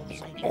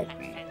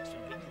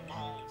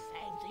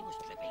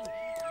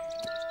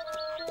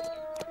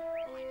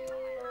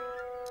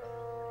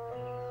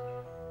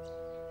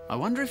 I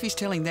wonder if he's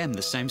telling them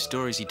the same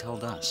stories he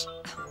told us.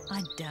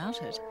 I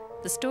doubt it.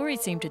 The stories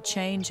seem to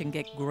change and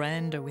get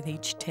grander with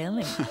each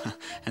telling.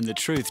 And the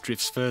truth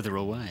drifts further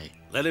away.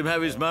 Let him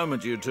have his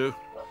moment, you two.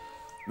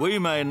 We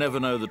may never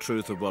know the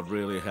truth of what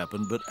really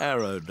happened, but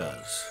Arrow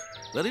does.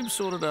 Let him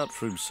sort it out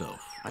for himself.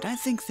 I don't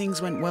think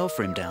things went well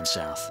for him down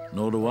south.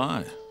 Nor do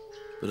I.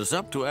 But it's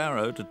up to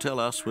Arrow to tell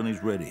us when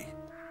he's ready.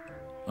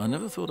 I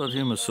never thought I'd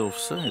hear myself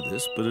say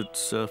this, but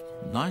it's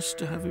nice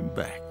to have him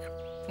back.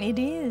 It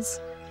is.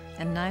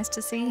 And nice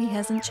to see he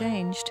hasn't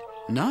changed.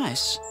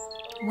 Nice?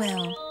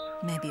 Well,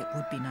 maybe it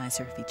would be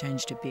nicer if he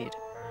changed a bit.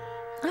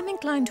 I'm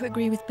inclined to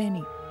agree with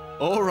Benny.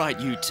 All right,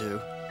 you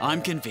two.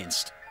 I'm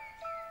convinced.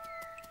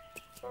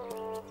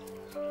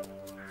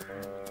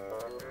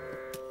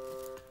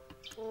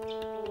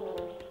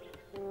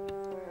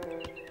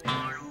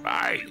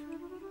 Hey,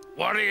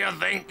 what do you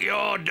think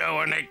you're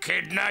doing,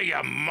 Echidna,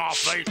 you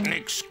moth-eating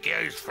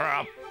excuse for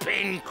a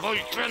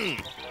pincushion?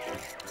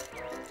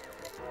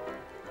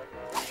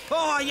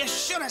 Oh, you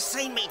should have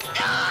seen me.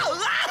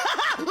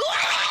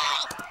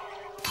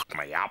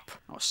 Me up.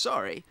 Oh,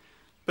 sorry.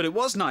 But it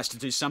was nice to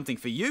do something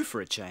for you for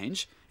a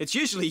change. It's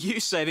usually you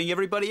saving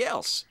everybody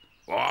else.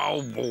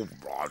 Oh, all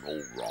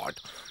right.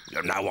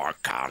 You know I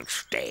can't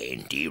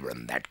stand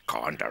hearing that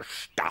kind of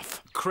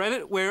stuff.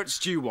 Credit where it's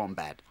due,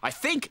 Wombat. I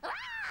think...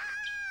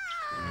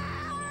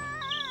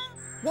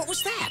 What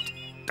was that?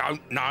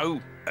 Don't know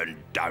and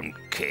don't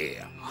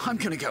care. I'm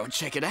gonna go and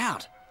check it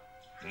out.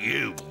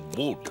 You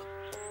would.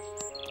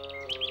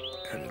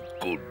 And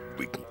good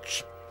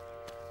riddance.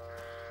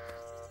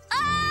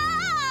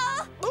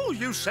 Oh,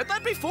 you said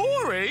that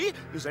before, eh?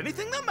 Is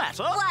anything the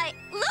matter? Why,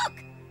 look!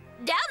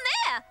 Down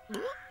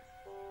there!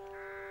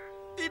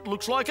 It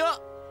looks like a...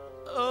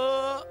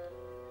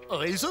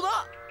 is it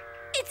a...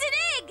 It's an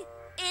egg!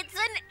 It's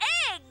an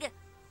egg!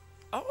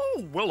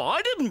 Oh, well,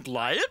 I didn't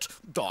lay it.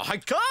 I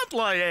can't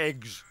lay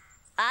eggs.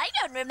 I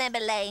don't remember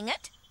laying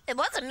it. It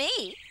wasn't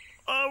me.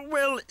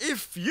 Well,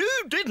 if you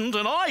didn't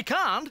and I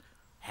can't,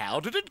 how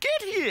did it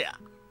get here?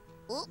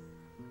 Ooh,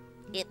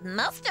 it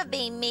must have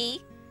been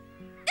me.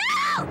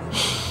 No!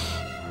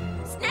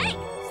 Snake!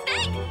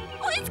 Snake!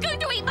 Oh, it's going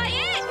to eat my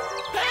egg!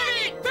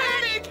 Panic!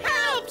 Panic!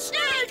 Help!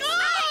 Snake!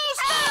 Oh,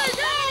 Snake!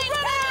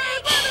 Help!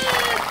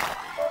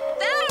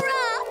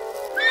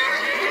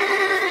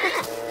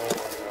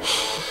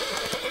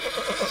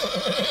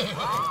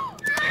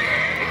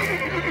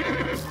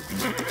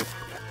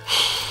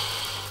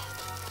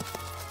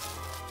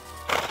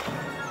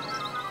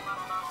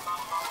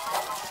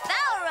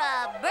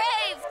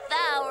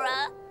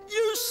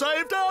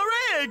 Saved our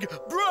egg!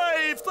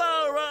 Brave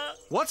Thara!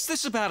 What's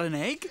this about an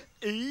egg?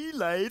 He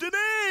laid an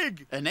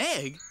egg! An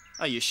egg?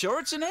 Are you sure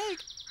it's an egg?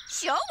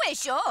 Sure, we're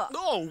sure.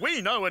 Oh,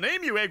 we know an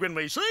emu egg when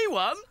we see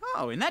one.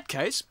 Oh, in that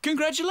case,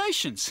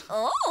 congratulations.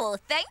 Oh,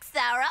 thanks,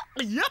 Thara.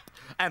 Yep,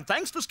 and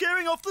thanks for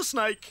scaring off the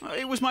snake.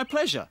 It was my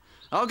pleasure.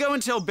 I'll go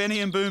and tell Benny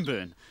and Boom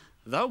Boom.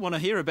 They'll want to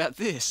hear about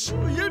this.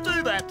 You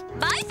do that.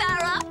 Bye,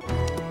 Thara.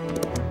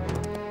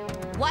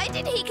 Why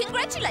did he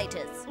congratulate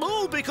us?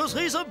 Oh, because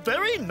he's a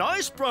very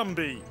nice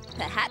Brumby.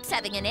 Perhaps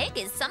having an egg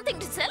is something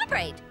to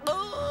celebrate.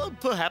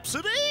 Perhaps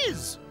it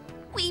is.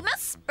 We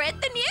must spread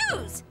the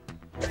news.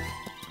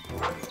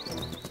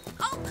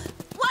 Oh,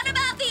 what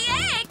about the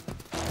egg?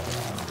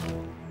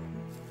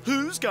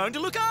 Who's going to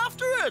look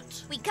after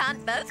it? We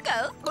can't both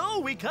go.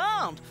 Oh, we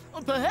can't.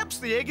 Perhaps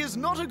the egg is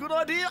not a good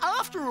idea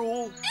after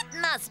all. It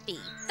must be.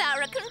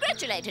 Thara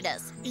congratulated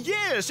us.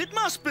 Yes, it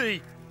must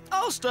be.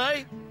 I'll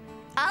stay.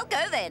 I'll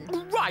go then.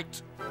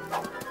 Right.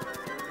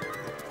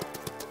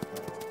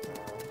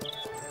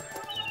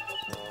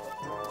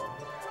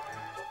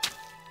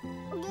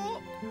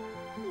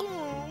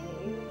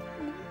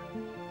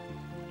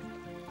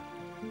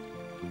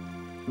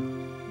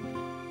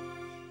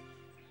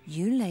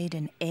 You laid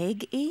an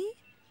egg, E?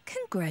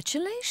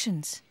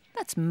 Congratulations.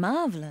 That's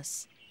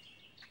marvellous.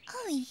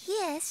 Oh,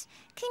 yes.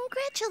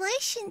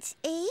 Congratulations,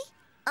 E.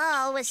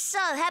 Oh, we're so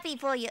happy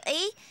for you,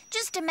 E.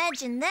 Just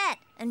imagine that.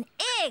 An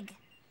egg.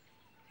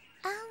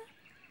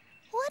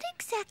 What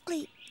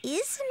exactly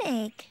is an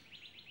egg?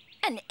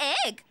 An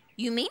egg?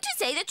 You mean to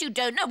say that you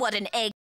don't know what an egg